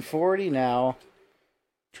pushing 40 now.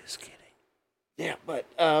 Just kidding. Yeah, but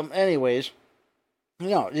anyways,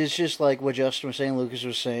 it's just like what Justin was saying, Lucas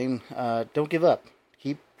was saying. Don't give up.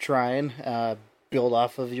 Keep trying. Build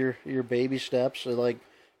off of your baby steps. So, like,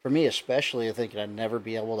 for me especially, I think I'd never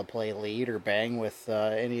be able to play lead or bang with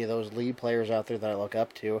any of those lead players out there that I look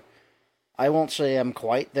up to. I won't say I'm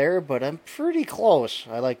quite there, but I'm pretty close,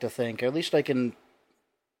 I like to think. Or at least I can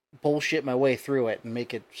bullshit my way through it and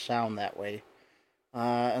make it sound that way.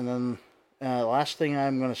 And then the last thing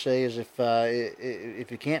I'm going to say is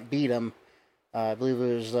if you can't beat them, I believe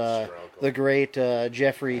it was the great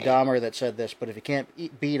Jeffrey Dahmer that said this, but if you can't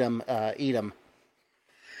beat them, eat them.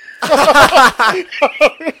 The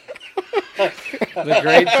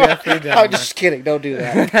great Jeffrey Dahmer. I'm just kidding. Don't do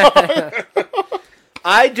that.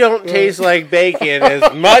 I don't taste like bacon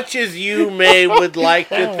as much as you would like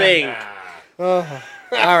to think. All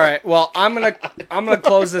right. Well, I'm gonna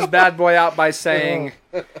close this bad boy out by saying,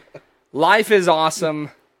 life is awesome.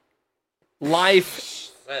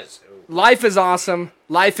 Life is awesome.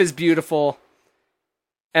 Life is beautiful.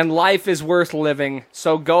 And life is worth living.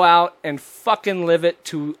 So go out and fucking live it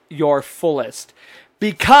to your fullest.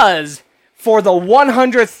 Because for the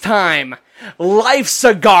 100th time, life's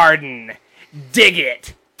a garden. Dig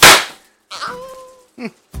it. That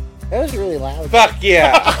was really loud. Fuck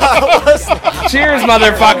yeah. Cheers,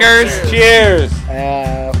 motherfuckers. Cheers.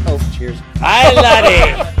 Cheers. I love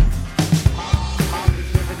it.